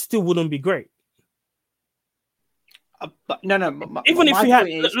 it still wouldn't be great. But no. Even if he had,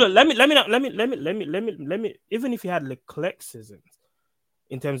 even if he had Leclerc's season,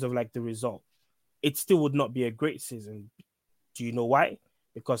 in terms of like the result, it still would not be a great season. Do you know why?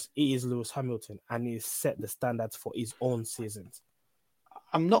 Because he is Lewis Hamilton and he set the standards for his own seasons.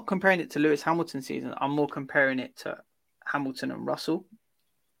 I'm not comparing it to Lewis Hamilton's season. I'm more comparing it to Hamilton and Russell,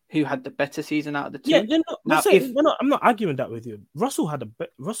 who had the better season out of the two. Yeah, I'm not arguing that with you. Russell had a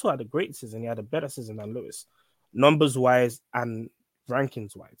great season. He had a better season than Lewis, numbers wise and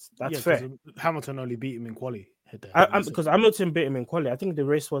rankings wise. That's fair. Hamilton only beat him in quali. Because Hamilton beat him in quali. I think the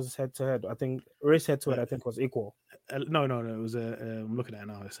race was head to head. I think race head to head. I think was equal. No. It was I'm looking at it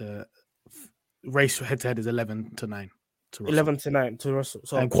now. It's a race head to head is 11-9 to Russell. 11-9 to Russell.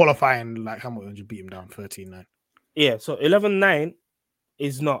 So and qualifying like Hamilton just beat him down 13-9. Yeah, so 11-9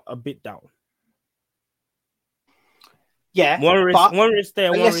 is not a bit down. Yeah, one race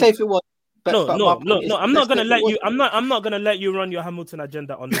there. Let's say if it was. No. I'm not gonna let you. I'm not gonna let you run your Hamilton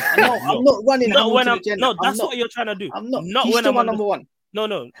agenda on this. I'm not running Hamilton agenda. No, that's what you're trying to do. I'm not. He's still my number one.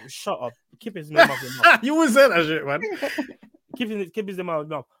 No, shut up. Keep his name out of your mouth. You wouldn't say that shit, man. Keep his name out of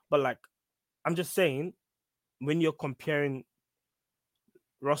your mouth. But I'm just saying, when you're comparing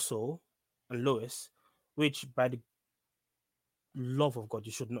Russell and Lewis, which by the love of God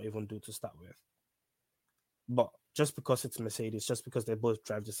you should not even do to start with, but just because it's Mercedes, just because they both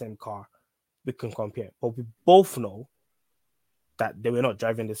drive the same car, we can compare. But we both know that they were not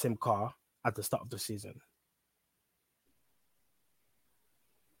driving the same car at the start of the season.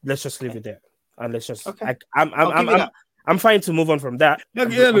 Let's just leave it there, and let's just. Okay. I'm fine to move on from that.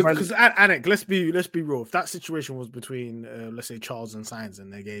 Because Anik, let's be real. If that situation was between, let's say, Charles and Sainz,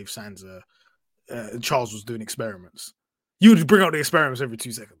 and they gave Sainz Charles was doing experiments, you would bring out the experiments every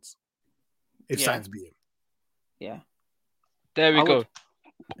 2 seconds. If Sainz beat him, there we go.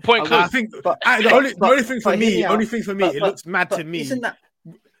 Point closed. I think the only thing for me, it looks mad to me.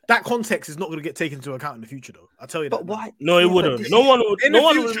 That context is not going to get taken into account in the future, though. I'll tell you that. But why? No, it wouldn't. No one would. In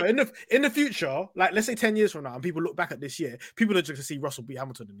the future, like let's say 10 years from now, and people look back at this year, people are just going to see Russell beat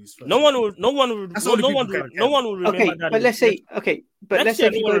Hamilton in these. No one would. No one would remember that. But let's say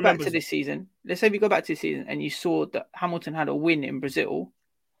if you go back to this season, and you saw that Hamilton had a win in Brazil,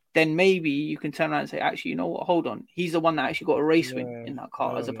 then maybe you can turn around and say, actually, you know what? Hold on, he's the one that actually got a race win in that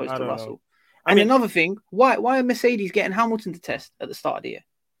car as opposed to Russell. And another thing, why are Mercedes getting Hamilton to test at the start of the year?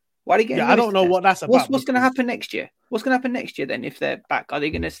 Why are they getting? I don't know what that's about. What's going to happen next year? What's going to happen next year then if they're back? Are they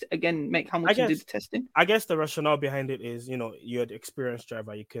going to again make Hamilton do the testing? I guess the rationale behind it is, you're the experienced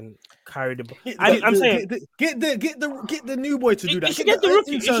driver. You can carry the. I'm saying get the new boy to do that. You should get the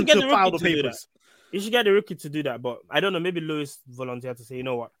rookie. You should get the rookie to do that. You should get the rookie to do that. But I don't know. Maybe Lewis volunteered to say, you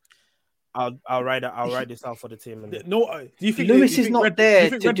know what? I'll ride this out for the team. And no, do you think Lewis is not there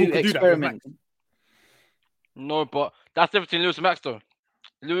to do experiments? No, but that's different between Lewis and Max, though.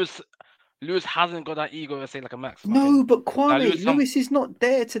 Lewis hasn't got that ego to say like a Max. No, but Kwame, Lewis is not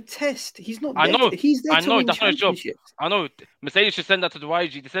there to test. He's not. I know. He's there to win that's not his job. I know. Mercedes should send that to the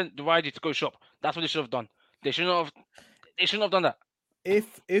YG. They sent the YG to go shop. That's what they should have done. They shouldn't have done that.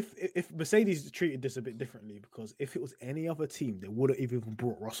 If Mercedes treated this a bit differently, because if it was any other team, they would have even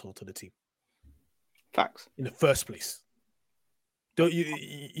brought Russell to the team. Facts. In the first place. Don't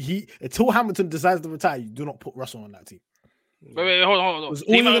you? Until Hamilton decides to retire, you do not put Russell on that team. Wait, hold on. All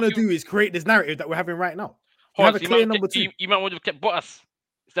you're going to do is create this narrative that we're having right now. You have a clear number 2. You might want to have kept Bottas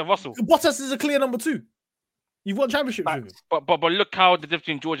instead of Russell. Bottas is a clear number 2. You've won championships with him. But look how the difference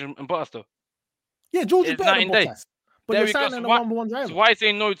between George and Bottas, though. Yeah, George is better than Bottas. But you're signing a number 1 driver. So why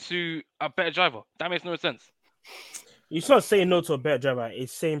saying no to a better driver? That makes no sense. It's not saying no to a better driver.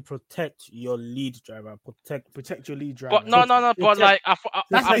 It's saying protect your lead driver. Protect your lead driver. But no. But like,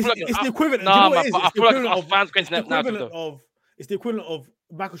 it's the equivalent. No, I feel like fans going to that. It's the equivalent of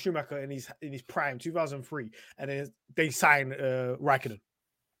Michael Schumacher in his prime, 2003, and then they sign Raikkonen.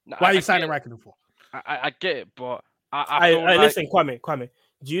 Why are you signing Raikkonen for? I get it, but listen, Kwame.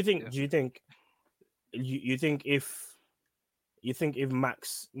 Do you think if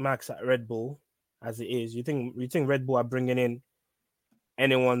Max at Red Bull as it is, you think Red Bull are bringing in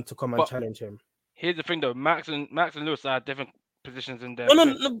anyone to come and challenge him? Here's the thing, though. Max and Lewis are different positions in there.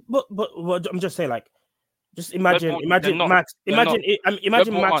 No. But I'm just saying, like. Just imagine Max. Imagine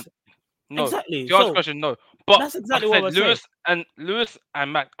Max. No, exactly. To answer the question, no. But that's exactly what we're saying. Lewis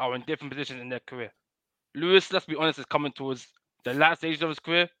and Max are in different positions in their career. Lewis, let's be honest, is coming towards the last stages of his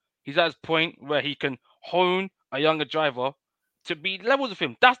career. He's at his point where he can hone a younger driver to be levels with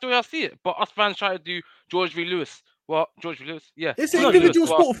him. That's the way I see it. But us fans try to do George v. Lewis. Well, George v. Lewis, yeah. It's an individual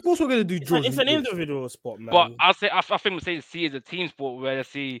sport. Of course, we're going to do George. It's an individual sport, man. But I think Mercedes see it as a team sport where they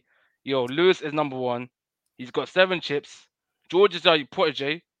see, Lewis is number 1. He's got 7 chips. George is our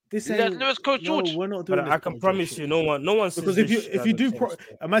protege. Lewis coach George. We're not doing I can promise you, no one. Because if you do,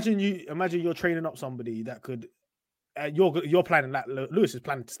 imagine you're training up somebody that could. You're planning that. Lewis is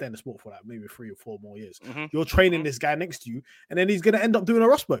planning to stay in the sport for maybe 3 or 4 more years. Mm-hmm. You're training this guy next to you, and then he's going to end up doing a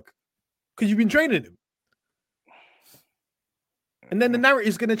Rosberg because you've been training him. And then the narrative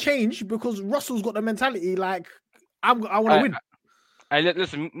is going to change because Russell's got the mentality like I want to win.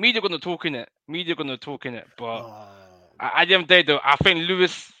 Listen, media going to talk in it. But at the end of the day, though, I think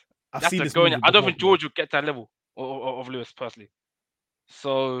Lewis. I don't think George will get to that level of Lewis personally.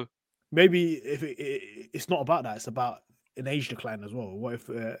 So maybe if it's not about that, it's about an age decline as well. What if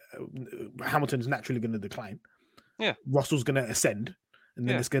Hamilton's naturally going to decline? Yeah, Russell's going to ascend, and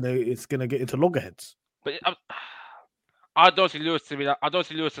then it's gonna get into loggerheads. But I don't see Lewis to be that. I don't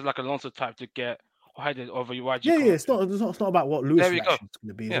see Lewis as like Alonso type to get headed over YG. Yeah, it's not about what Lewis' reaction is going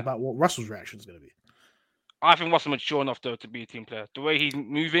to be. It's about what Russell's reaction is going to be. I think Russell mature enough though to be a team player. The way he's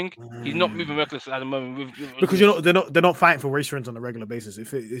moving, he's not moving reckless at the moment. Because they're not fighting for race wins on a regular basis.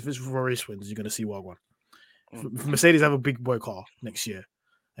 If it's for race wins, you're going to see Wagwan. If Mercedes have a big boy car next year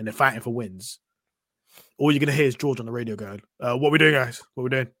and they're fighting for wins, all you're going to hear is George on the radio going, "What we doing, guys? What we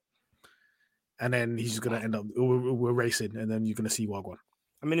doing?" And then he's going to end up we're racing, and then you're going to see Wagwan.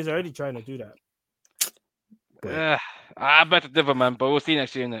 I mean, he's already trying to do that. I bet it's different, man. But we'll see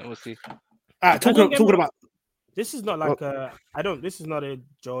next year, innit? We'll see. Talking about This is not like this is not a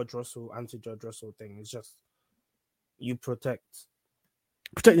George Russell, anti-George Russell thing. It's just you protect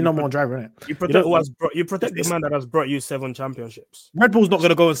your number one driver, innit? You protect you protect the man that has brought you 7 championships. Red Bull's not going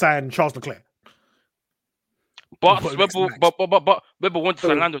to go and sign Charles Leclerc. But Red Bull went to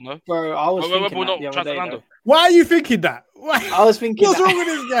Lando, no? Bro, I was thinking Bull that the not other day, Lando. Why are you thinking that? Why? I was thinking What's that. wrong with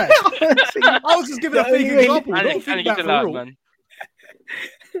this guy? I was just giving a fake example. Don't think that for real. Man.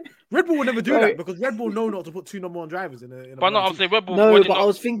 Red Bull would never do that because Red Bull know not to put 2 number 1 drivers in a But no, I'm saying Red Bull. No, but I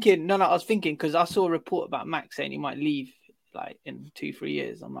was thinking because I saw a report about Max saying he might leave like in 2-3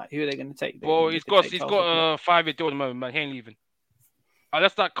 years. I'm like, who are they going to take? Well, he's got a 5-year deal at the moment, man. He ain't leaving.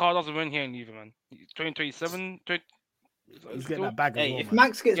 Unless that car doesn't win, he ain't leaving, man. 2027. He's getting that bag. Hey, if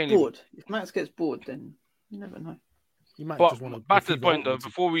Max gets bored, then you never know. He might but just want to. Back to the point though,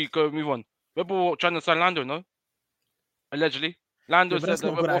 before we go move on, Red Bull trying to sign Lando, no? Allegedly, Lando said that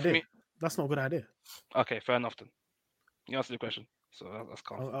Red Bull offered me. That's not a good idea. Okay, fair enough then. You answered the question, so that's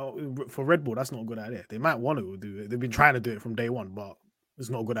calm. For Red Bull, that's not a good idea. They might want to do it. They've been trying to do it from day one, but it's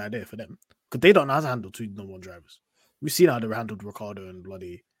not a good idea for them because they don't know how to handle 2 number 1 drivers. We've seen how they handled Ricciardo and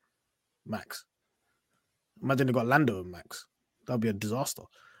bloody Max. Imagine they got Lando and Max. That'd be a disaster.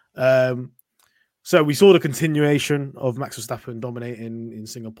 So we saw the continuation of Max Verstappen dominating in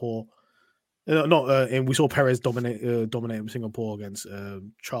Singapore. And we saw Perez dominating Singapore against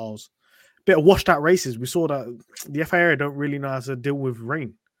Charles. Bit of washed out races. We saw that the FIA don't really know how to deal with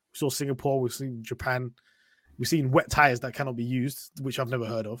rain. We saw Singapore. We've seen Japan. We've seen wet tires that cannot be used, which I've never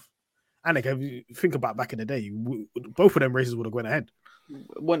heard of. And if you think about back in the day, both of them races would have gone ahead.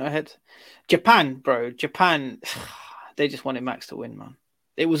 Went ahead. Japan, bro. They just wanted Max to win, man.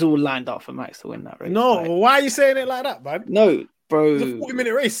 It was all lined up for Max to win that race. No, why are you saying it like that, man? No, bro. It was a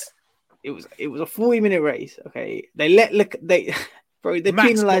 40-minute race. It was a 40-minute race. Okay, they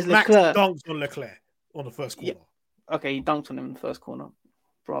penalized Leclerc. Max dunked on Leclerc on the first corner. Yeah. Okay, he dunked on him in the first corner.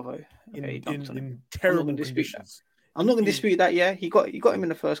 Bravo. Okay, in terrible conditions. I'm not going to dispute that. Yeah, he got him in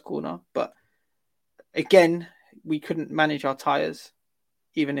the first corner, but again, we couldn't manage our tires,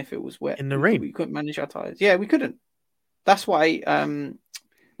 even if it was wet in the rain. We couldn't manage our tires. Yeah, we couldn't. That's why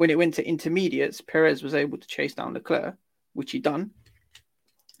when it went to intermediates, Perez was able to chase down Leclerc, which he done.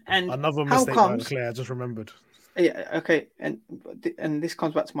 And another mistake by Leclerc, I just remembered. Yeah, okay, and this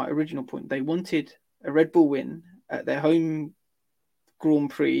comes back to my original point. They wanted a Red Bull win at their home Grand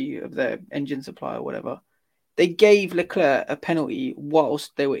Prix of their engine supplier or whatever. They gave Leclerc a penalty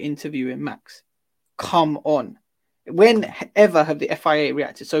whilst they were interviewing Max. Come on. Whenever have the FIA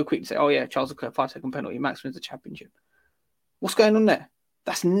reacted so quick to say, oh yeah, Charles Leclerc, 5-second penalty, Max wins the championship? What's going on there?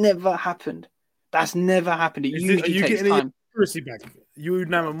 That's never happened. It usually takes time. Conspiracy back. You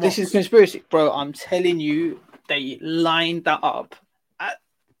never. This is conspiracy, bro. I'm telling you, they lined that up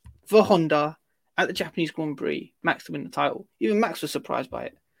for Honda at the Japanese Grand Prix, Max to win the title. Even Max was surprised by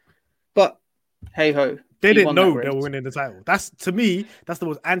it. But hey ho, they didn't know they were winning the title. That's, to me, that's the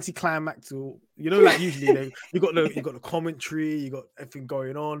most anticlimactic. Like usually you got the commentary, you got everything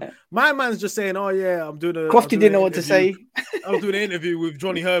going on. My man's just saying, "Oh yeah, I'm doing a." Crofty didn't know what to say. I was doing an interview with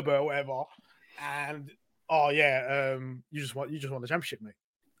Johnny Herbert or whatever, and oh yeah, you just won the championship, mate,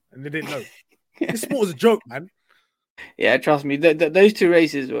 and they didn't know. This sport is a joke, man. Yeah, trust me. Those 2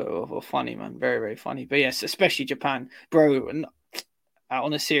 races were funny, man. Very, very funny. But yes, especially Japan, bro. And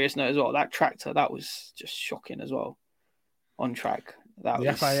on a serious note as well, that tractor, that was just shocking as well. On track,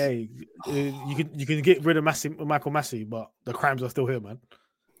 the FIA, you can get rid of Michael Massey, but the crimes are still here, man.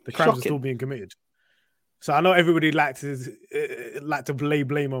 The crimes are still being committed. So I know everybody liked to lay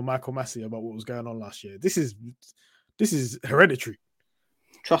blame on Michael Massey about what was going on last year. This is hereditary.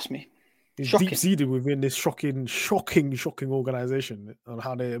 Trust me. It's deep-seated within this shocking organization on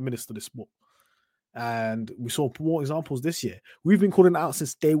how they administer the sport. And we saw more examples this year. We've been calling it out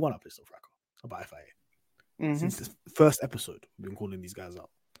since day one of Pistol Fracker about FIA. Mm-hmm. Since the first episode, we've been calling these guys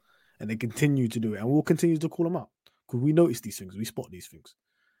out. And they continue to do it. And we'll continue to call them out. Because we notice these things. We spot these things.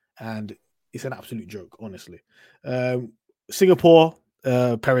 And it's an absolute joke, honestly. Singapore,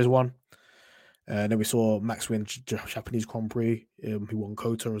 Perez won. And then we saw Max win Japanese Grand Prix. He won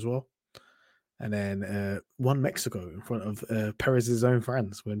COTA as well. And then won Mexico in front of Perez's own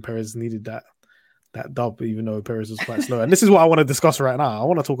fans when Perez needed that dub, even though Perez was quite slow. And this is what I want to discuss right now. I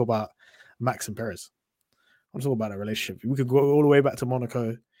want to talk about Max and Perez. I want to talk about that relationship. We could go all the way back to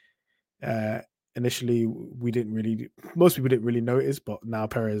Monaco. Initially, most people didn't really notice, but now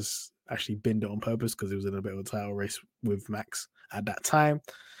Perez actually binned it on purpose because he was in a bit of a title race with Max at that time.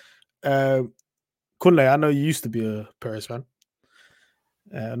 Kunle, I know you used to be a Perez fan.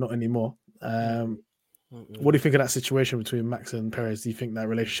 Not anymore. What do you think of that situation between Max and Perez? Do you think that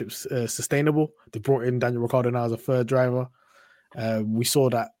relationship's sustainable? They brought in Daniel Ricciardo now as a third driver. We saw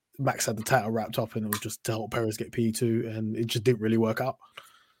that Max had the title wrapped up and it was just to help Perez get P2 and it just didn't really work out.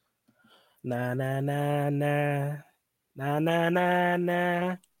 Nah.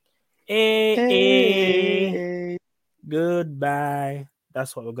 Hey. Goodbye.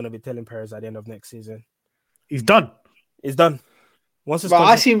 That's what we're going to be telling Perez at the end of next season. He's done. It's done. Once it's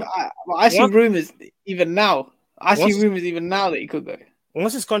I see rumors even now. I see rumors even now that he could go.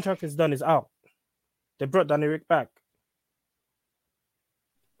 Once his contract is done, it's out. They brought Danny Rick back.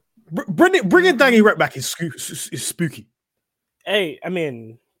 Bringing Danny Rick back is spooky. Hey, I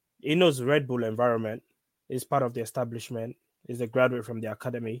mean, he knows the Red Bull environment. He's part of the establishment. He's a graduate from the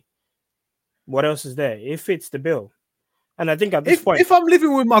academy. What else is there? It fits the bill. And I think at this point, if I'm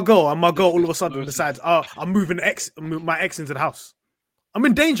living with my girl and my girl all of a sudden decides, I'm moving my ex into the house, I'm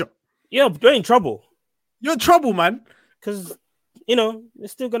in danger. Yeah, you're in trouble. You're in trouble, man. Because,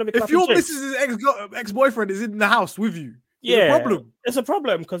 it's still going to be. If your missus' ex-boyfriend is in the house with you, yeah, it's a problem. It's a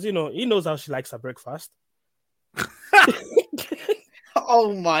problem because, he knows how she likes her breakfast.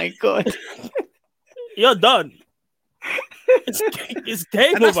 Oh, my God. You're done. It's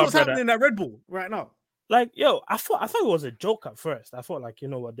game and that's over, what's happening at Red Bull right now. Like, I thought it was a joke at first. I thought, like, you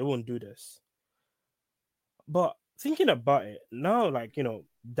know what, they won't do this. But thinking about it now, like,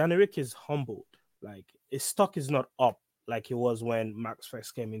 Danny Rick is humbled. Like, his stock is not up like it was when Max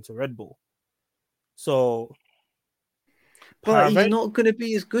first came into Red Bull. So, but he's not going to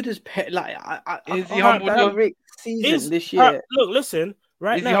be as good as is he humbled? Rick season this year. Look, listen,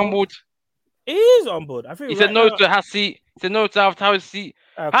 right is now. Is he humbled? He is humbled. I think he said no to Haas seat. He said no to Alpha's seat.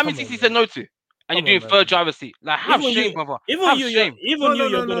 How many seats he said no to? And you're doing third driver seat. Like, have shame, brother. Have shame. Even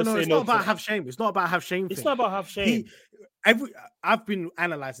you're going to say no. It's not about have shame. It's not about have shame. It's not about have shame. I've been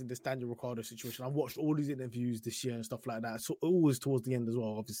analyzing this Daniel Ricciardo situation. I've watched all these interviews this year and stuff like that. So always towards the end as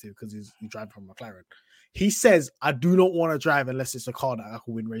well, obviously, because he's driving from McLaren. He says, I do not want to drive unless it's a car that I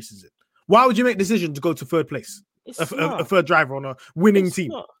can win races in. Why would you make the decision to go to third place? A third driver on a winning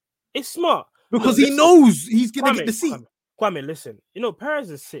team? It's smart. Because he knows he's going to get the seat. Kwame, listen.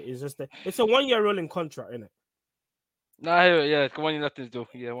 Perez's seat is just it's a 1-year rolling contract, isn't it? Yeah, 1 year left is due.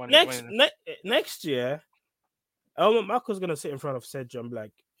 Yeah, next year, Marco's gonna sit in front of Sergio and be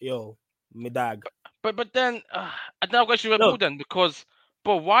like, "Yo, me dog." But then, I now question Red Bull then because,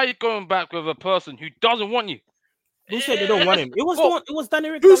 why are you going back with a person who doesn't want you? Who said they don't want him? It was Danny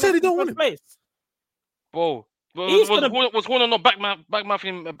Rick. Who said he don't want him? Bro, was Horner not backmouthing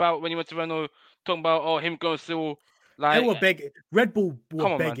him about when he went to Renault, talking about him going still? Like, they were begging. Red Bull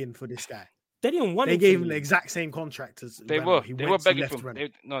were begging for this guy. They didn't want. They gave him the exact same contract as they Renault. were. They were begging for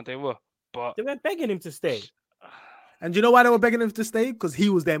him. They were. But they were begging him to stay. And do you know why they were begging him to stay? Because he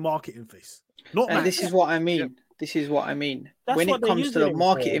was their marketing face. This is what I mean. Yeah. This is what I mean. When it comes to the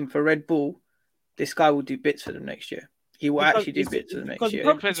marketing for Red Bull, this guy will do bits for them next year. He will actually do bits for them next year.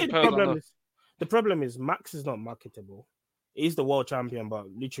 The problem is Max is not marketable. He's the world champion, but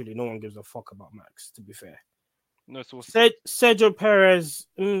literally no one gives a fuck about Max, to be fair. No, so Sergio Perez,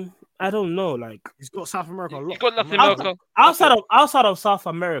 I don't know. Like, he's got South America a lot. He's got Latin America. Outside of South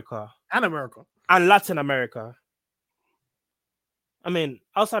America and Latin America. I mean,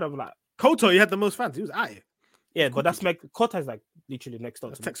 outside of like Koto, he had the most fans. He was at it. Yeah, but that's Kota is like literally next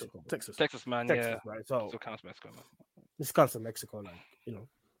door to Texas. Mexico. Texas, man. Texas, yeah, right? So counts Mexico, man. This counts in Mexico, like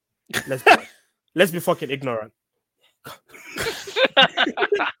let's be fucking ignorant.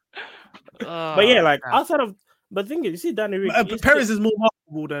 But yeah, like outside of. But the thing is, you see, Danny Rick. Perez is more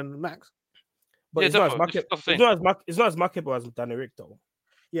marketable than Max, but it's not as marketable as Danny Rick, though.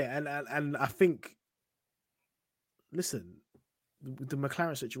 Yeah, and I think, listen, the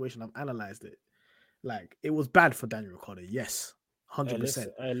McLaren situation, I've analyzed it. Like, it was bad for Daniel Ricciardo, yes, 100%.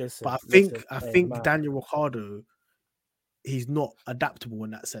 But I think Daniel Ricciardo, he's not adaptable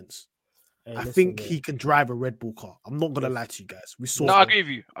in that sense. I think he can drive a Red Bull car. I'm not gonna lie to you guys. We saw. No, I agree with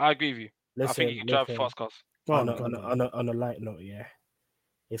you. I think he can drive fast cars. On a light note, yeah.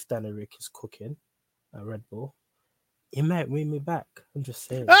 If Danny Rick is cooking at Red Bull, he might win me back. I'm just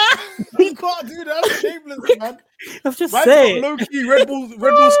saying. You can't do that. That's shameless, man. I'm just saying. Low key Red Bull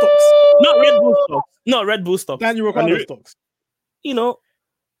stocks. Not Red Bull stocks. Daniel Ricciardo stocks.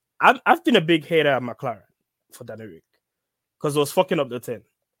 I've been a big hater at McLaren for Danny Rick because it was fucking up the 10.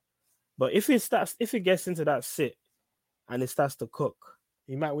 But if he gets into that sit and it starts to cook,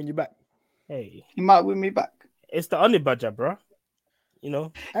 he might win you back. Hey, he might win me back. It's the only badger, bro.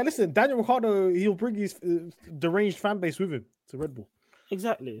 And listen, Daniel Ricciardo, he'll bring his deranged fan base with him to Red Bull.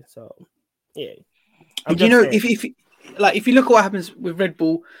 Exactly. So, yeah. If you look at what happens with Red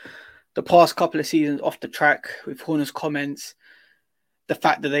Bull, the past couple of seasons off the track with Horner's comments, the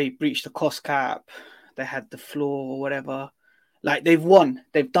fact that they breached the cost cap, they had the floor or whatever. Like, they've won.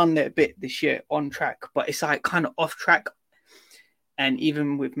 They've done their bit this year on track, but it's like kind of off track. And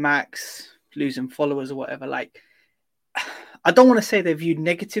even with Max losing followers or whatever, like, I don't want to say they're viewed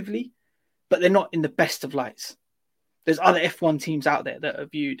negatively, but they're not in the best of lights. There's other F1 teams out there that are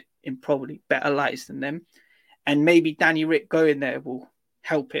viewed in probably better lights than them. And maybe Danny Rick going there will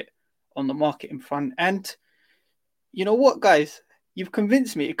help it on the market in front. And you know what, guys? You've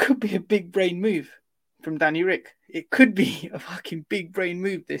convinced me. It could be a big brain move from Danny Rick. It could be a fucking big brain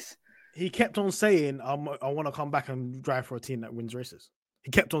move, this. He kept on saying, I want to come back and drive for a team that wins races. He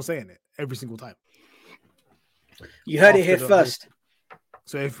kept on saying it every single time. You heard it here first.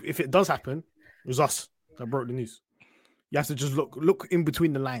 So if it does happen, it was us that broke the news. You have to just look in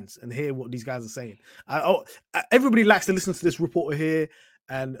between the lines and hear what these guys are saying. Everybody likes to listen to this reporter here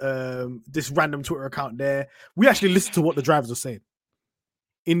and this random Twitter account there. We actually listen to what the drivers are saying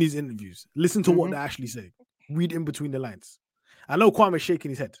in these interviews. Listen to what they're actually saying. Read in between the lines. I know Kwame's shaking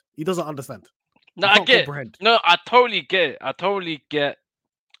his head. He doesn't understand. No, I get. No, I totally get it. I totally get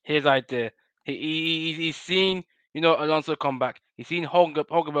his idea. He's seen, Alonso come back. He's seen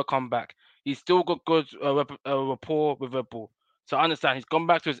Hulkenberg come back. He's still got good rapport with Red Bull. So I understand. He's gone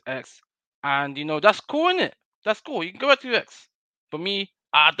back to his ex. And, that's cool, isn't it? That's cool. You can go back to your ex. For me,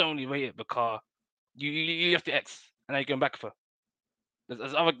 I don't really rate it because you have the ex. And now you're going back for.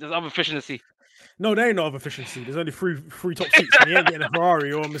 There's other fish in the sea. No, there ain't no other efficiency. There's only three top seats, and he ain't getting a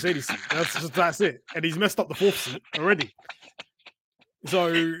Ferrari or a Mercedes seat. That's it. And he's messed up the fourth seat already. So,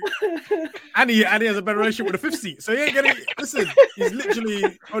 and he has a better relationship with the fifth seat. So he ain't getting. Listen, he's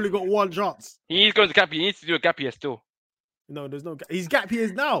literally only got one chance. He's going to gap year. He needs to do a gap year still. No, there's no. He's gap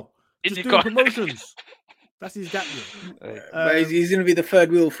years now. Just doing promotions. That's his gap year. But he's going to be the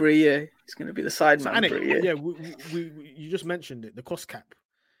third wheel for a year. He's going to be the sideman for a year. Yeah, you just mentioned it. The cost cap.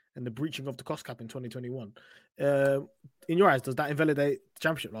 And the breaching of the cost cap in 2021. In your eyes, does that invalidate the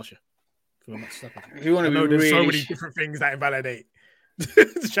championship last year? If you want to be there's really so many different things that invalidate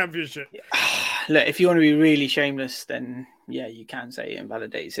the championship. Look, if you want to be really shameless, then yeah, you can say it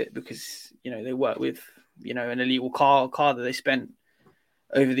invalidates it because they work with an illegal car that they spent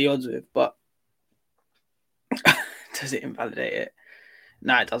over the odds with. But does it invalidate it?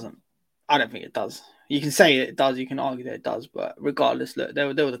 No, it doesn't. I don't think it does. You can say it does. You can argue that it does. But regardless, look, they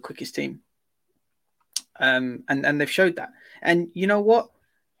were the quickest team. And they've showed that. And you know what?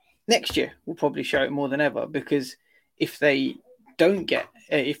 Next year, we'll probably show it more than ever because if they don't get...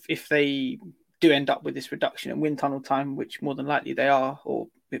 If they do end up with this reduction in wind tunnel time, which more than likely they are, or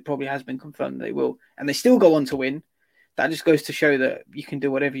it probably has been confirmed they will, and they still go on to win, that just goes to show that you can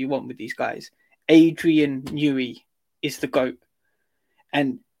do whatever you want with these guys. Adrian Newey is the GOAT.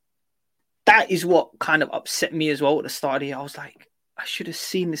 And that is what kind of upset me as well at the start of the year. I was like, I should have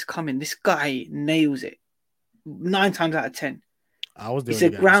seen this coming. This guy nails it 9 times out of 10. It's a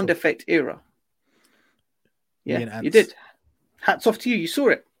ground effect era. Yeah, you did. Hats off to you. You saw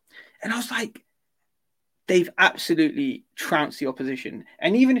it. And I was like, they've absolutely trounced the opposition.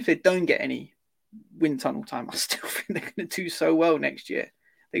 And even if they don't get any wind tunnel time, I still think they're going to do so well next year.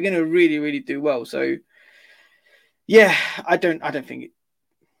 They're going to really, really do well. So, yeah, I don't think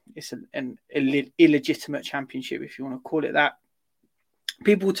it's an illegitimate championship, if you want to call it that.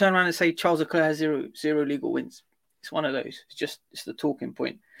 People will turn around and say Charles Leclerc has zero legal wins. It's one of those. It's the talking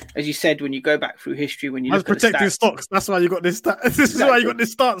point. As you said, when you go back through history, when you look at protecting stocks, that's why you got this. This is why you got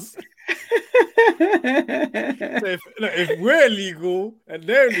this stance. So if we're illegal and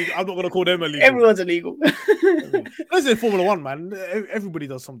they're illegal, I'm not going to call them illegal. Everyone's illegal. Listen, Formula One, man. Everybody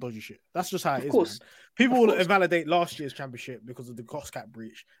does some dodgy shit. That's just how it is. Man. People will invalidate last year's championship because of the cost cap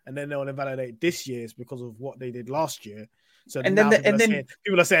breach, and then they'll invalidate this year's because of what they did last year. So and then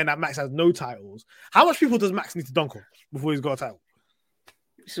people are saying that Max has no titles. How much people does Max need to dunk on before he's got a title?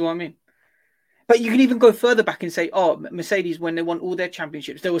 This is what I mean. But you can even go further back and say, Mercedes, when they won all their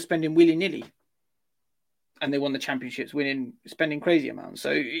championships, they were spending willy-nilly. And they won the championships, spending crazy amounts.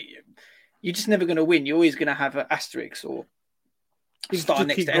 So you're just never going to win. You're always going to have an asterisk or star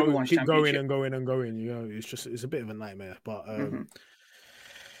next to everyone's championship. Keep going and going. It's a bit of a nightmare. But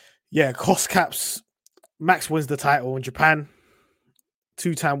yeah, cost caps. Max wins the title in Japan.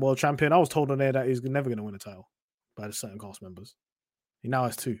 2-time world champion. I was told on there that he's never going to win a title by the certain cast members. He now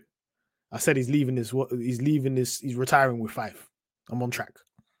has 2. I said he's leaving this. He's retiring with 5. I'm on track.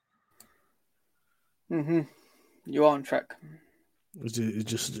 You are on track. It's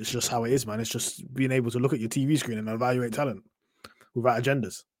just how it is, man. It's just being able to look at your TV screen and evaluate talent without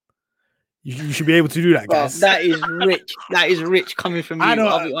agendas. You should be able to do that, Bro, guys. that is rich. That is rich coming from you. I know.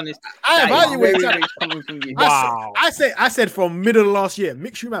 I'll be honest. I That is evaluate very that. rich coming from you. Wow. I said from middle of last year,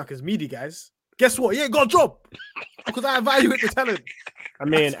 Mick Schumacher's meaty, guys. Guess what? He ain't got a job because I evaluate the talent. I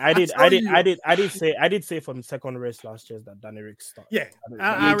mean, I did say from second race last year that Danny Rick started.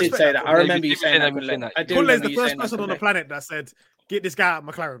 Yeah, You did say that. I remember you saying that. I do Kunle is remember the you first saying that. person on the planet that said, "Get this guy out of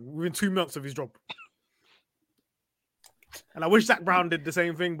McLaren within 2 months of his job." And I wish Zach Brown did the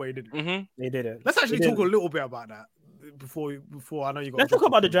same thing, but he didn't. They didn't. Let's actually talk a little bit about that before I know you got. Let's talk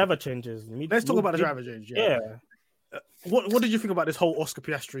about the driver changes. Let's talk about the driver change. Yeah. What did you think about this whole Oscar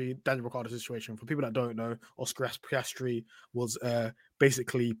Piastri, Daniel Ricciardo situation? For people that don't know, Oscar Piastri was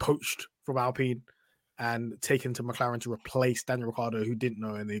basically poached from Alpine and taken to McLaren to replace Daniel Ricciardo, who didn't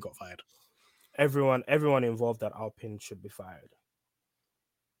know, and then he got fired. Everyone involved at Alpine should be fired.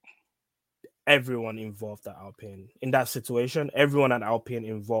 Everyone involved at Alpine in that situation, everyone at Alpine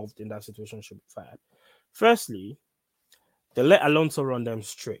involved in that situation should be fired. Firstly, they let Alonso run them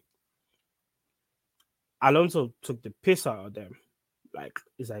straight. Alonso took the piss out of them. Like,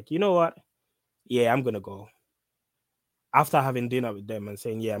 he's like, you know what? Yeah, I'm gonna go. After having dinner with them and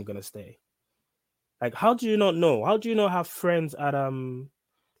saying, yeah, I'm gonna stay. Like, how do you not know? How do you not have friends at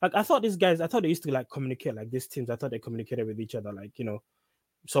like I thought they used to like communicate like these teams. I thought they communicated with each other, like, you know,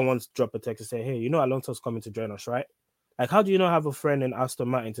 someone's drop a text and say, hey, you know, Alonso's coming to join us, right? Like, how do you not have a friend in Aston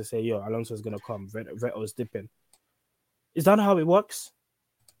Martin to say, yo, Alonso's gonna come, Vettel's dipping? Is that how it works?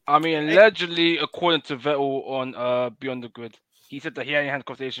 I mean, allegedly, according to Vettel on Beyond the Grid, he said that he had a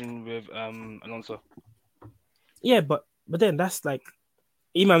conversation with Alonso. Yeah, but then that's like,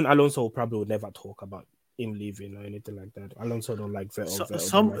 even Alonso probably would never talk about him leaving or anything like that. Alonso don't like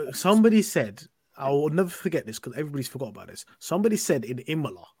Vettel. Somebody said, I will never forget this because everybody's forgot about this. Somebody said in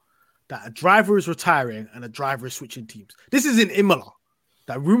Imola that a driver is retiring and a driver is switching teams. This is in Imola.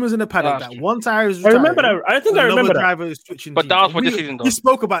 That rumors in the paddock that one tire is retiring. I remember that. I think I remember that. Driver is switching but teams. that was for this season, though. We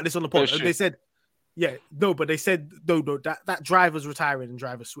spoke about this on the podcast. Sure. They said, but they said no, that driver's retiring and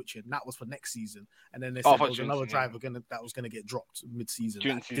driver's switching. That was for next season. And then they said there was another driver that was gonna get dropped mid-season.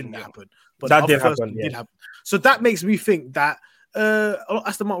 That didn't happen. But that did happen. So that makes me think that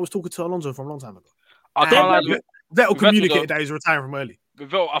Aston Martin was talking to Alonso from a long time ago. Vettel communicated that he's retiring from early.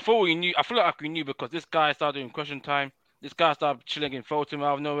 Vettel, I feel like we knew because this guy started doing question time. This guy started chilling in Fulton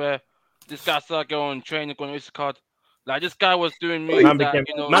out of nowhere. This guy started going training, going to card. Like, this guy was doing me.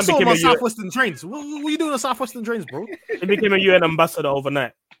 I saw him on Southwestern trains. What were you doing on Southwestern trains, bro? He became a UN ambassador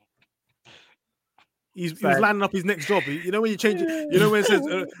overnight. He was lining up his next job. You know when you change it, you know when it says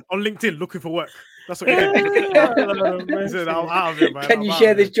on LinkedIn looking for work. That's what he did. He said, I'm out of here, man. Can you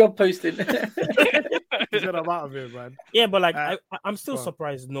share this job posting? He said, I'm out of here, man. Yeah, but like I'm still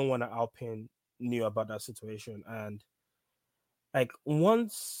surprised no one at Alpine knew about that situation. And like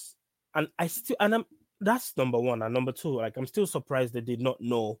that's number one. And number two, like I'm still surprised they did not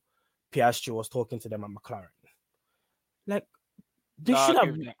know Piastri was talking to them at McLaren. Like they should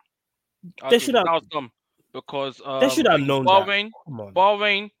have. They should have. That was dumb because they should have known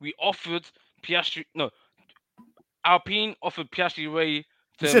Bahrain, we offered Piastri. No, Alpine offered Piastri way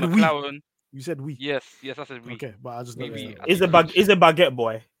to McLaren. You said we. Yes, I said we. Okay, but I just know he's a baguette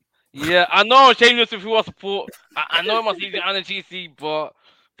boy. Yeah, I know. Shameless with who I support. I know it must be the GC, but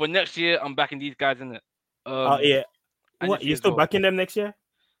for next year, I'm backing these guys in it. Yeah. What? You still backing them next year?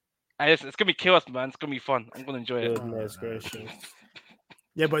 It's gonna be chaos, man. It's gonna be fun. I'm gonna enjoy it. Goodness gracious.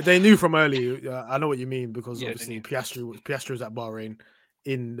 Yeah, but they knew from early. I know what you mean because obviously Piastri was at Bahrain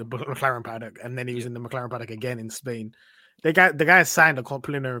in the McLaren paddock, and then he was in the McLaren paddock again in Spain. The guy signed a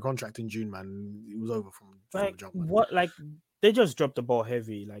preliminary contract in June, man. It was over from the jump. Man. What? Like they just dropped the ball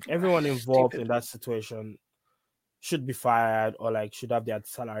heavy. Like everyone involved in that situation should be fired or like should have their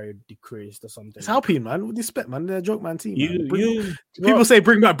salary decreased or something. It's Alpine, man. With respect, man. They're a joke man team. People say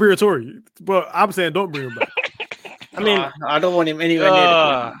bring back Briatore, but I'm saying don't bring him back. I mean, I don't want him anywhere near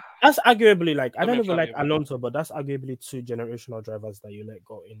the That's arguably like I don't even like Alonso, but that's arguably two generational drivers that you let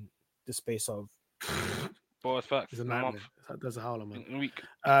go in the space of. Boy, facts. It's a nightmare. That's a howler, man. Week.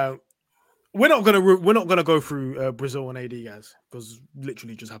 We're not gonna go through Brazil and AD, guys, because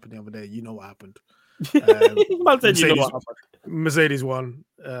literally just happened the other day. You know what happened. Mercedes won,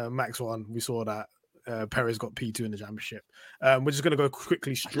 Max won. We saw that. Perez got P2 in the championship. We're just going to go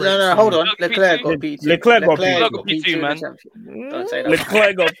quickly straight. No, hold on. Leclerc got P2. Leclerc got P2, man. Don't say that.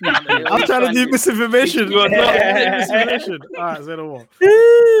 Leclerc got P2. I'm trying to do misinformation. You are not misinformation. All right, say no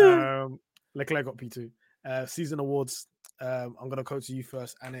more. Leclerc got P2. Season awards. I'm going to go to you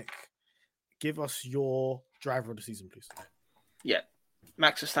first, Anik. Give us your driver of the season, please. Yeah,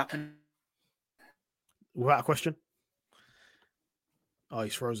 Max Verstappen. Without a question. Oh,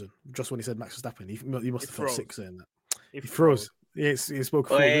 he's frozen. Just when he said Max Verstappen, he must have felt froze. sick saying that. He He froze. He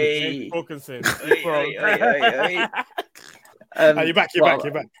spoke. Oi. Wilkinson. Oi. You're back. You're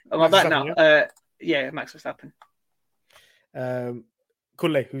back. Am I Max back Verstappen, now? Yeah, Max Verstappen.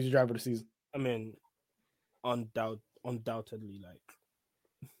 Kunle, who's your driver of the season? I mean, undoubtedly, like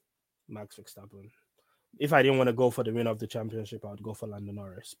Max Verstappen. If I didn't want to go for the win of the championship, I would go for Lando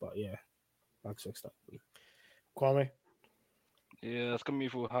Norris. But yeah, Max Verstappen. Kwame. Yeah, it's gonna be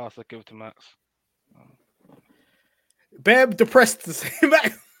full house. I give it to Max. Bam, depressed to say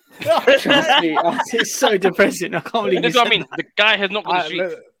Max. Trust me, it's so depressing. I can't believe That's you what I said mean. The guy has not got the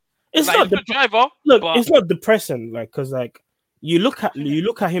streets. It's Like, not he's a good driver. Look, but it's not depressing, like, because like you look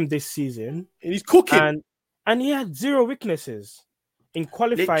at him this season, and he's cooking, and he had zero weaknesses in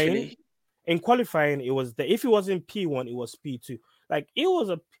qualifying. Literally. In qualifying, it was if it wasn't P1, it was P2. Like it was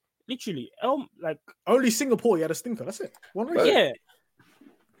like only Singapore he had a stinker. That's it. One race. Yeah,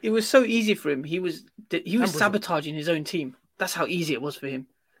 It was so easy for him. He was Brazil. sabotaging his own team. That's how easy it was for him.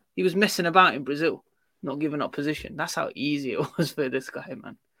 He was messing about in Brazil, not giving up position. That's how easy it was for this guy,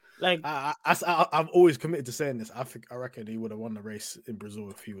 man. like I've always committed to saying this. I reckon he would have won the race in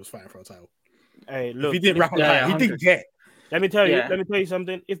Brazil if he was fighting for a title. hey, look, If he didn't wrap up, Yeah, he 100. didn't get. let me tell you Yeah.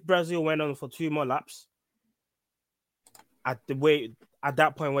 something. If Brazil went on for 2 more laps, at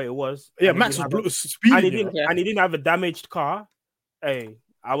that point where it was, Yeah, and he Max didn't was have speeding. and he you didn't know? and he didn't have a damaged car. Hey,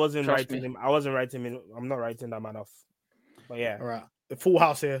 I wasn't Trust writing me. him. I wasn't writing him. I'm not writing that man off. But yeah, All right, the full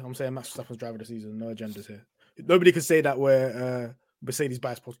house here. I'm saying Max Verstappen's driver of the season. No agendas here. Nobody can say that we're Mercedes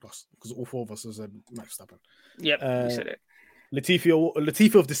bias podcast because all 4 of us have said Max Verstappen. Yep, you said it.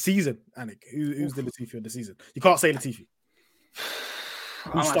 Latifi of the season, Anik. Who's the Latifi of the season? You can't say Latifi.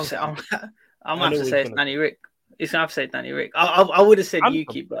 I might stunk? say, I'm I have know to he's say it's gonna- Danny Rick. It's gonna have to say Danny Rick. I would have said I'm-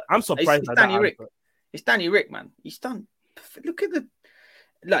 Yuki, but I'm surprised it's at Danny that Rick. answer. It's Danny Rick, man. He's done. Look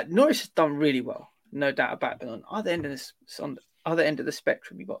at Norris has done really well, no doubt about it. On the other end of the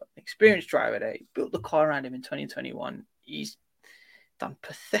spectrum, you got an experienced driver there. He built the car around him in 2021. He's done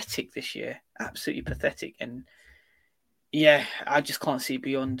pathetic this year, absolutely pathetic. And yeah, I just can't see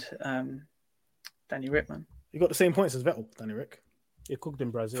beyond Danny Rick, man. You got the same points as Vettel, Danny Rick. He cooked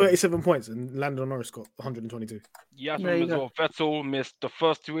in Brazil. 37 points, and Lando Norris got 122. yeah, There you as well. go. Vettel missed the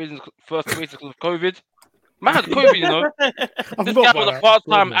first two races because of COVID. Man had COVID, you know. I This forgot guy about was a that.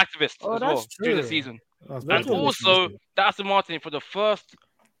 part-time activist Oh, as well that's during the true. season. That's And And bad. also, Aston Martin for the first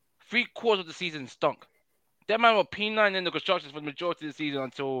 3/4 of the season stunk. That man were P9 in the constructors for the majority of the season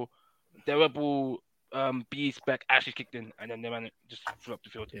until the Red Bull B spec actually kicked in, and then the man just flew up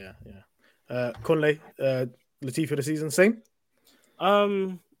the field. Yeah. Conley, Latifi of the season, same. I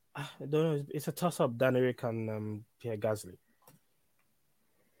don't know. It's a toss-up. Danny Rick and Pierre Gasly.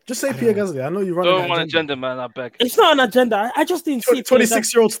 Just say Pierre Gasly. I know you run. Don't want agenda, man. I beg. It's not an agenda. I just didn't see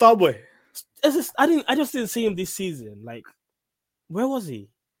 26-year-old star boy. I just didn't see him this season. Like, where was he?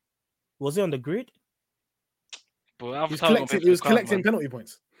 Was he on the grid? But He was collecting penalty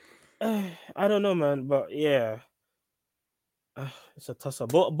points. I don't know, man. But yeah, it's a toss-up.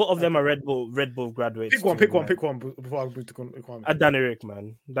 Both of them are Red Bull graduates. Pick one before I move to Kwame. Danny Rick,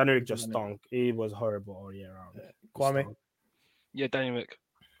 man. Danny Rick just stunk. He was horrible all year round. Kwame. Yeah, Danny Rick.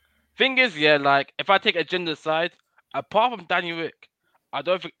 Thing is, yeah, like if I take agenda aside, apart from Danny Rick, I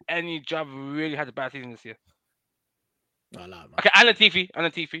don't think any driver really had a bad season this year. No, man. Okay, and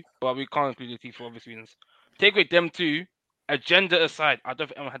Latifi, but we can't include Latifi for obvious reasons. Take away them two, agenda aside, I don't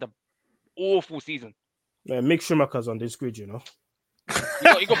think anyone had an awful season. Yeah, Mick Schumacher's on this grid, you know.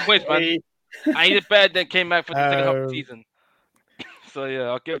 He got points, man. And he did better than came back for the second half of the season. So yeah,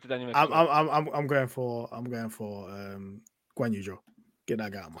 I'll give it to Danny Rick. I'm going for Guan Yu Zhou. Get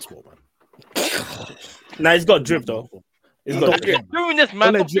that guy out of my sport, man. Nah, he's got drip though. He's got drip. Doing this,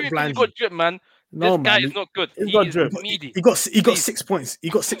 man. Don't let Stop drip doing this. blind He's got you. drip, man. No, This guy man. is not good. He's He got is drip. needy. He got Please. 6 points. He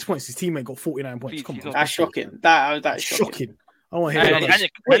got 6 points. His teammate got 49 points. Please, Come he's on, not That's shocking. That's shocking. shocking. I want to hear And- that.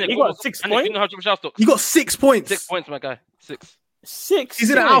 and- Wait, and- he got 6 and points? You know how to shout stocks. He got 6 points. 6 points, my guy. 6. 6.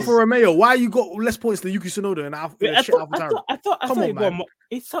 He's in an points. Alfa Romeo. Why you got less points than Yuki Tsunoda and Alfa? Wait, I shit Alfa Tauri? thought Come on, he got man. more.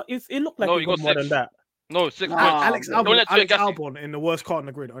 It looked like No, he he got got more 6. than that. No, 6 Nah, points. Alex Don't Albon, let Alex Gasly- Albon in the worst car in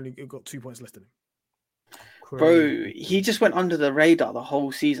the grid only got 2 points less than him. Bro, he just went under the radar the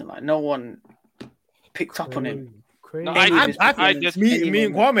whole season. Like no one picked up on him. Crazy. No, Any of his I performance, did. any Me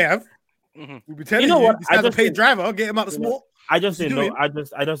and moment. Kwame have. Mhm. We'll be telling You you, know what? this I guy's a just paid think- driver. Get him out of the You know, sport. I just He's didn't know.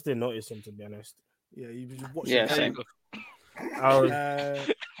 doing- I just didn't notice him, to be honest. Yeah, you just watch Yeah, it. same. I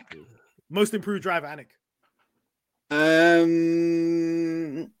was, Most improved driver, Anik.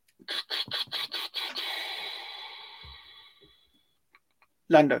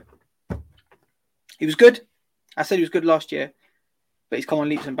 Lando. He was good. I said he was good last year. but he's come on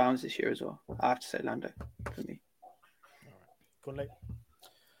leaps and bounds this year as well. I have to say Lando for me.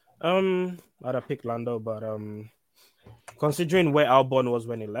 I'd have picked Lando, but considering where Albon was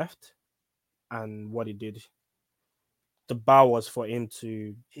when he left and what he did, the bar was for him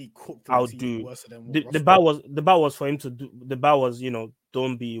to outdo. The bar was for him to do. The bar was,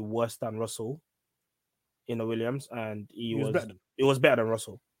 don't be worse than Russell in the Williams, and he was better than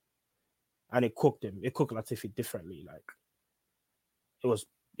Russell, and it cooked him. It cooked Latifi differently. Like it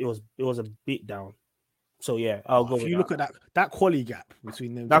was a beat down. So yeah, I'll go. If you look at that quality gap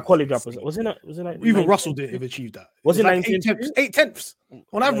between them, that quality gap wasn't it? Even Russell didn't have achieved that. Was it like 8 8 tenths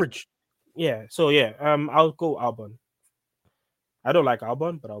on average? Yeah. So yeah, I'll go Albon. I don't like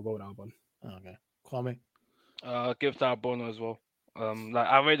Albon, but I'll go with Albon. Okay, Kwame. Give to Albon as well. Like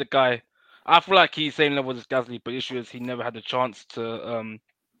I rate the guy. I feel like he's same level as Gasly, but the issue is he never had the chance to.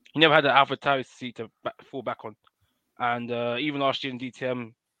 He never had the AlphaTauri seat to fall back on, and even last year in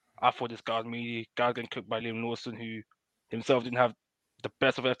DTM. I thought this guy was meaty. Guy getting cooked by Liam Lawson, who himself didn't have the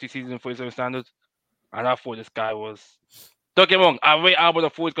best of FT season for his own standards. And I thought this guy was. Don't get me wrong. I rate Albon. I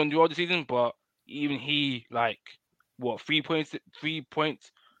thought he's going to do all the season, but even he, 3 points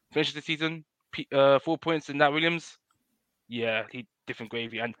finishes the season, 4 points in that Williams. Yeah, he different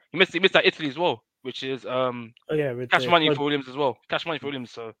gravy, and he missed that Italy as well, which is cash money for Williams as well. Cash money for Williams.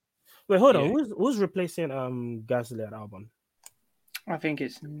 So wait, hold on. Who's replacing Gasly at Albon? I think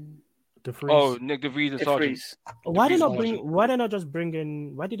it's De Vries. Oh, Nick De Vries and Sargent. Why did they not just bring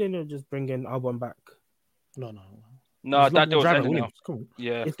in Albon back? No. That deal was ended now. Cool.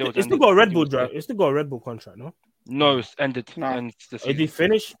 Yeah, it's still got a Red Bull drive. It's still got a Red Bull contract, no? No, it's ended. No. Did he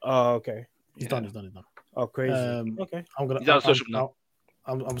finish? Oh, okay. He's done. Oh, crazy. Okay.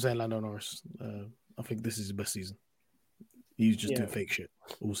 I'm saying Lando Norris. I think this is his best season. He's just doing fake shit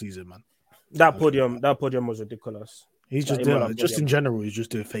all season, man. That podium was ridiculous. He's just doing, just in general, he's just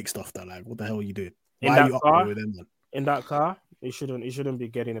doing fake stuff that, like, what the hell are you doing? Why are you up there with him, man? In that car, he shouldn't be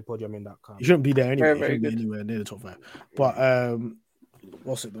getting a podium in that car. He shouldn't be there anyway. Very, very he shouldn't be anywhere near the top 5. But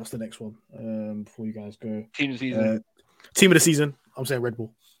what's the next one? Before you guys go, team of the season. Team of the season. I'm saying Red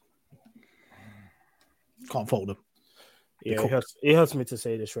Bull. Can't fault them. Yeah, it hurts me to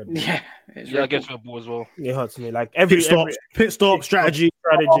say this, Red Bull. Yeah, I guess Red Bull as well. It hurts me. Like pit stop strategy,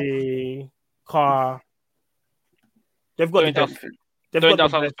 car. They've got the best.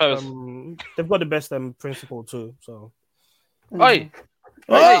 They've got the best principle too. So, they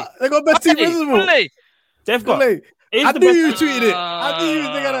got best team principle. They've got. I knew you tweeted it. I knew you was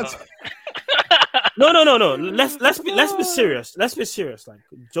thinking that. No. Let's be serious. Let's be serious. Like,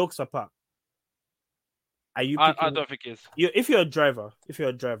 jokes apart. Are you? I don't think it is. If you're a driver,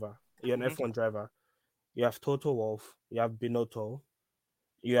 you're an F1 driver. You have Toto Wolff. You have Binotto.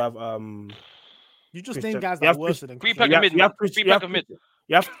 You have You just think guys that are worse than three pack of mid.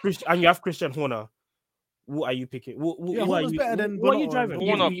 You have Christian Horner. Who are you picking? Who are you driving?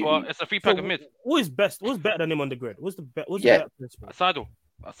 Horner, but it's a 3-pack of mid. Who is best? Who's better than him on the grid? Who's the better? Seidl.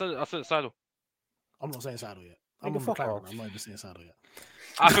 I said Seidl. I'm not saying Seidl yet. I'm not even saying Seidl yet.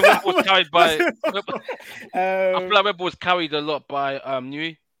 I think Red Bull was carried by. I feel like Red Bull was carried a lot by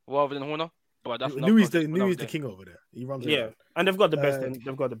Newey rather than Horner. But that's Newey's the king over there. He runs. Yeah, and they've got the best.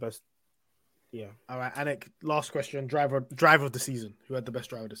 They've got the best. Yeah. All right, Anik. Last question. Driver of the season. Who had the best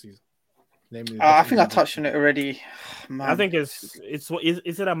driver of the season? I think I touched on it already. Man. I think it's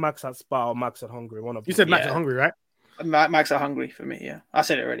either Max at Spa or Max at Hungary. One of you said Max at Hungary, right? Max at Hungary for me. Yeah, I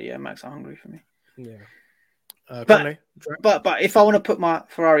said it already. Yeah, Max at Hungary for me. Yeah. But if I want to put my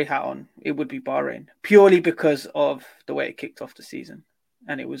Ferrari hat on, it would be Bahrain, purely because of the way it kicked off the season,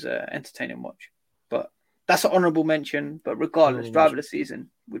 and it was an entertaining watch. But that's an honourable mention. But regardless, driver of the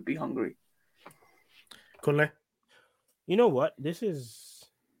season would be Hungary. Conley? You know what? This is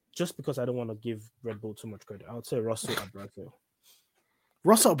just because I don't want to give Red Bull too much credit. I would say Russell at Brazil.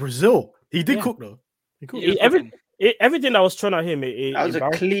 Russell at Brazil? He did cook though. He cooked. Everything that was thrown at him. That was a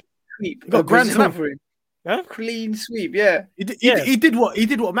clean sweep. He got grand slam for him. Huh? Clean sweep, yeah. He did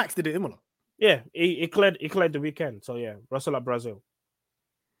what Max did at Imola. Yeah, he cleared the weekend. So yeah, Russell at Brazil.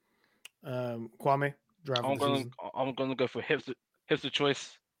 Kwame, I'm gonna go for hipster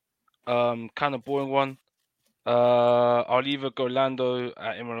choice. Kind of boring one. I'll either go Lando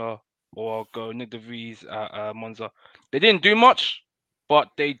at Imola or I'll go Nick De Vries at Monza. They didn't do much, but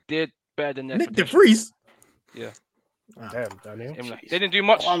they did better than Nick De Vries. Yeah. Damn, Daniel. They didn't do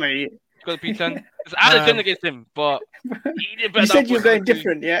much. Got the P10. It's added against him, but he did better. You said you were going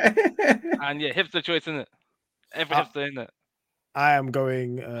different, yeah. And yeah, hipster choice, isn't it? Every hipster in it. I am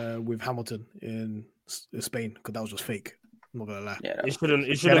going with Hamilton in Spain because that was just fake. I'm not gonna lie. Yeah, it shouldn't.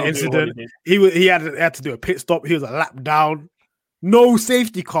 He had incident. He had to do a pit stop. He was a lap down. no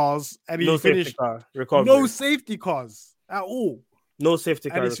safety cars, and he No safety finished car recovery. no safety cars at all. No safety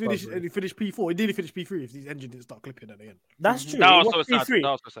car And recovery. he finished P4. He didn't finish P3 if his engine didn't start clipping at the end. That's true. That It was was so sad. P3.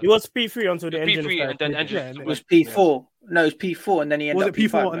 That was so sad. It was P3 until the engine P3 started and then clipping. engine. Yeah, and It was P4. No, it was P4, and then he ended Was up it P4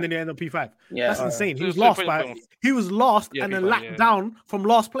 P5, and then he ended up P5? Yeah. That's insane. He It was was last pretty by fun. he was last Yeah, and then P5, lapped yeah. down from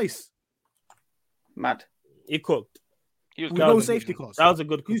last place Mad. He cooked. He was with That no was a- safety cars. That was a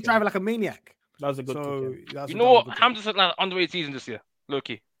good He was cooking. driving like a maniac. That was a good So cooking. that's You a know what? good cooking. Hamilton's had an underrated season this year,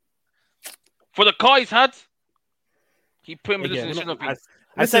 low-key. For the car he's had, he put him in Again, this shouldn't have been.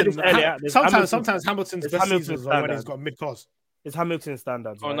 I said this Listen, earlier. there's sometimes Hamilton's it's best Hamilton's seasons are when standard. he's got mid cars. It's Hamilton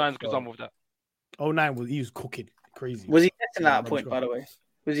standards. Oh, right? nine's good So- example of that. 09 he was cooking crazy. Was he testing Yeah, at that point, by the way?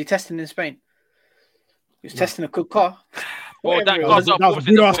 Was he testing in Spain? He was testing a good car. Well, that Whatever it car's was. up that was a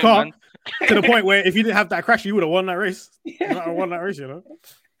obviously good the ass point, car. man. To the point where if you didn't have that crash, you would have won that race. You Yeah. might have won that race, you know.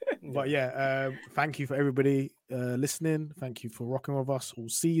 But yeah, thank you for everybody listening. Thank you for rocking with us all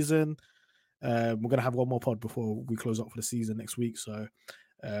season. We're gonna have one more pod before we close up for the season next week. So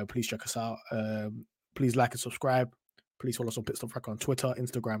please check us out. Please like and subscribe. Please follow us on Pit Stop Tracker on Twitter,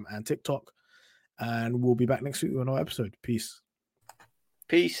 Instagram, and TikTok. And we'll be back next week with another episode. Peace.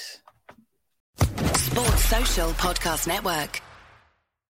 Peace. Sports Social Podcast Network.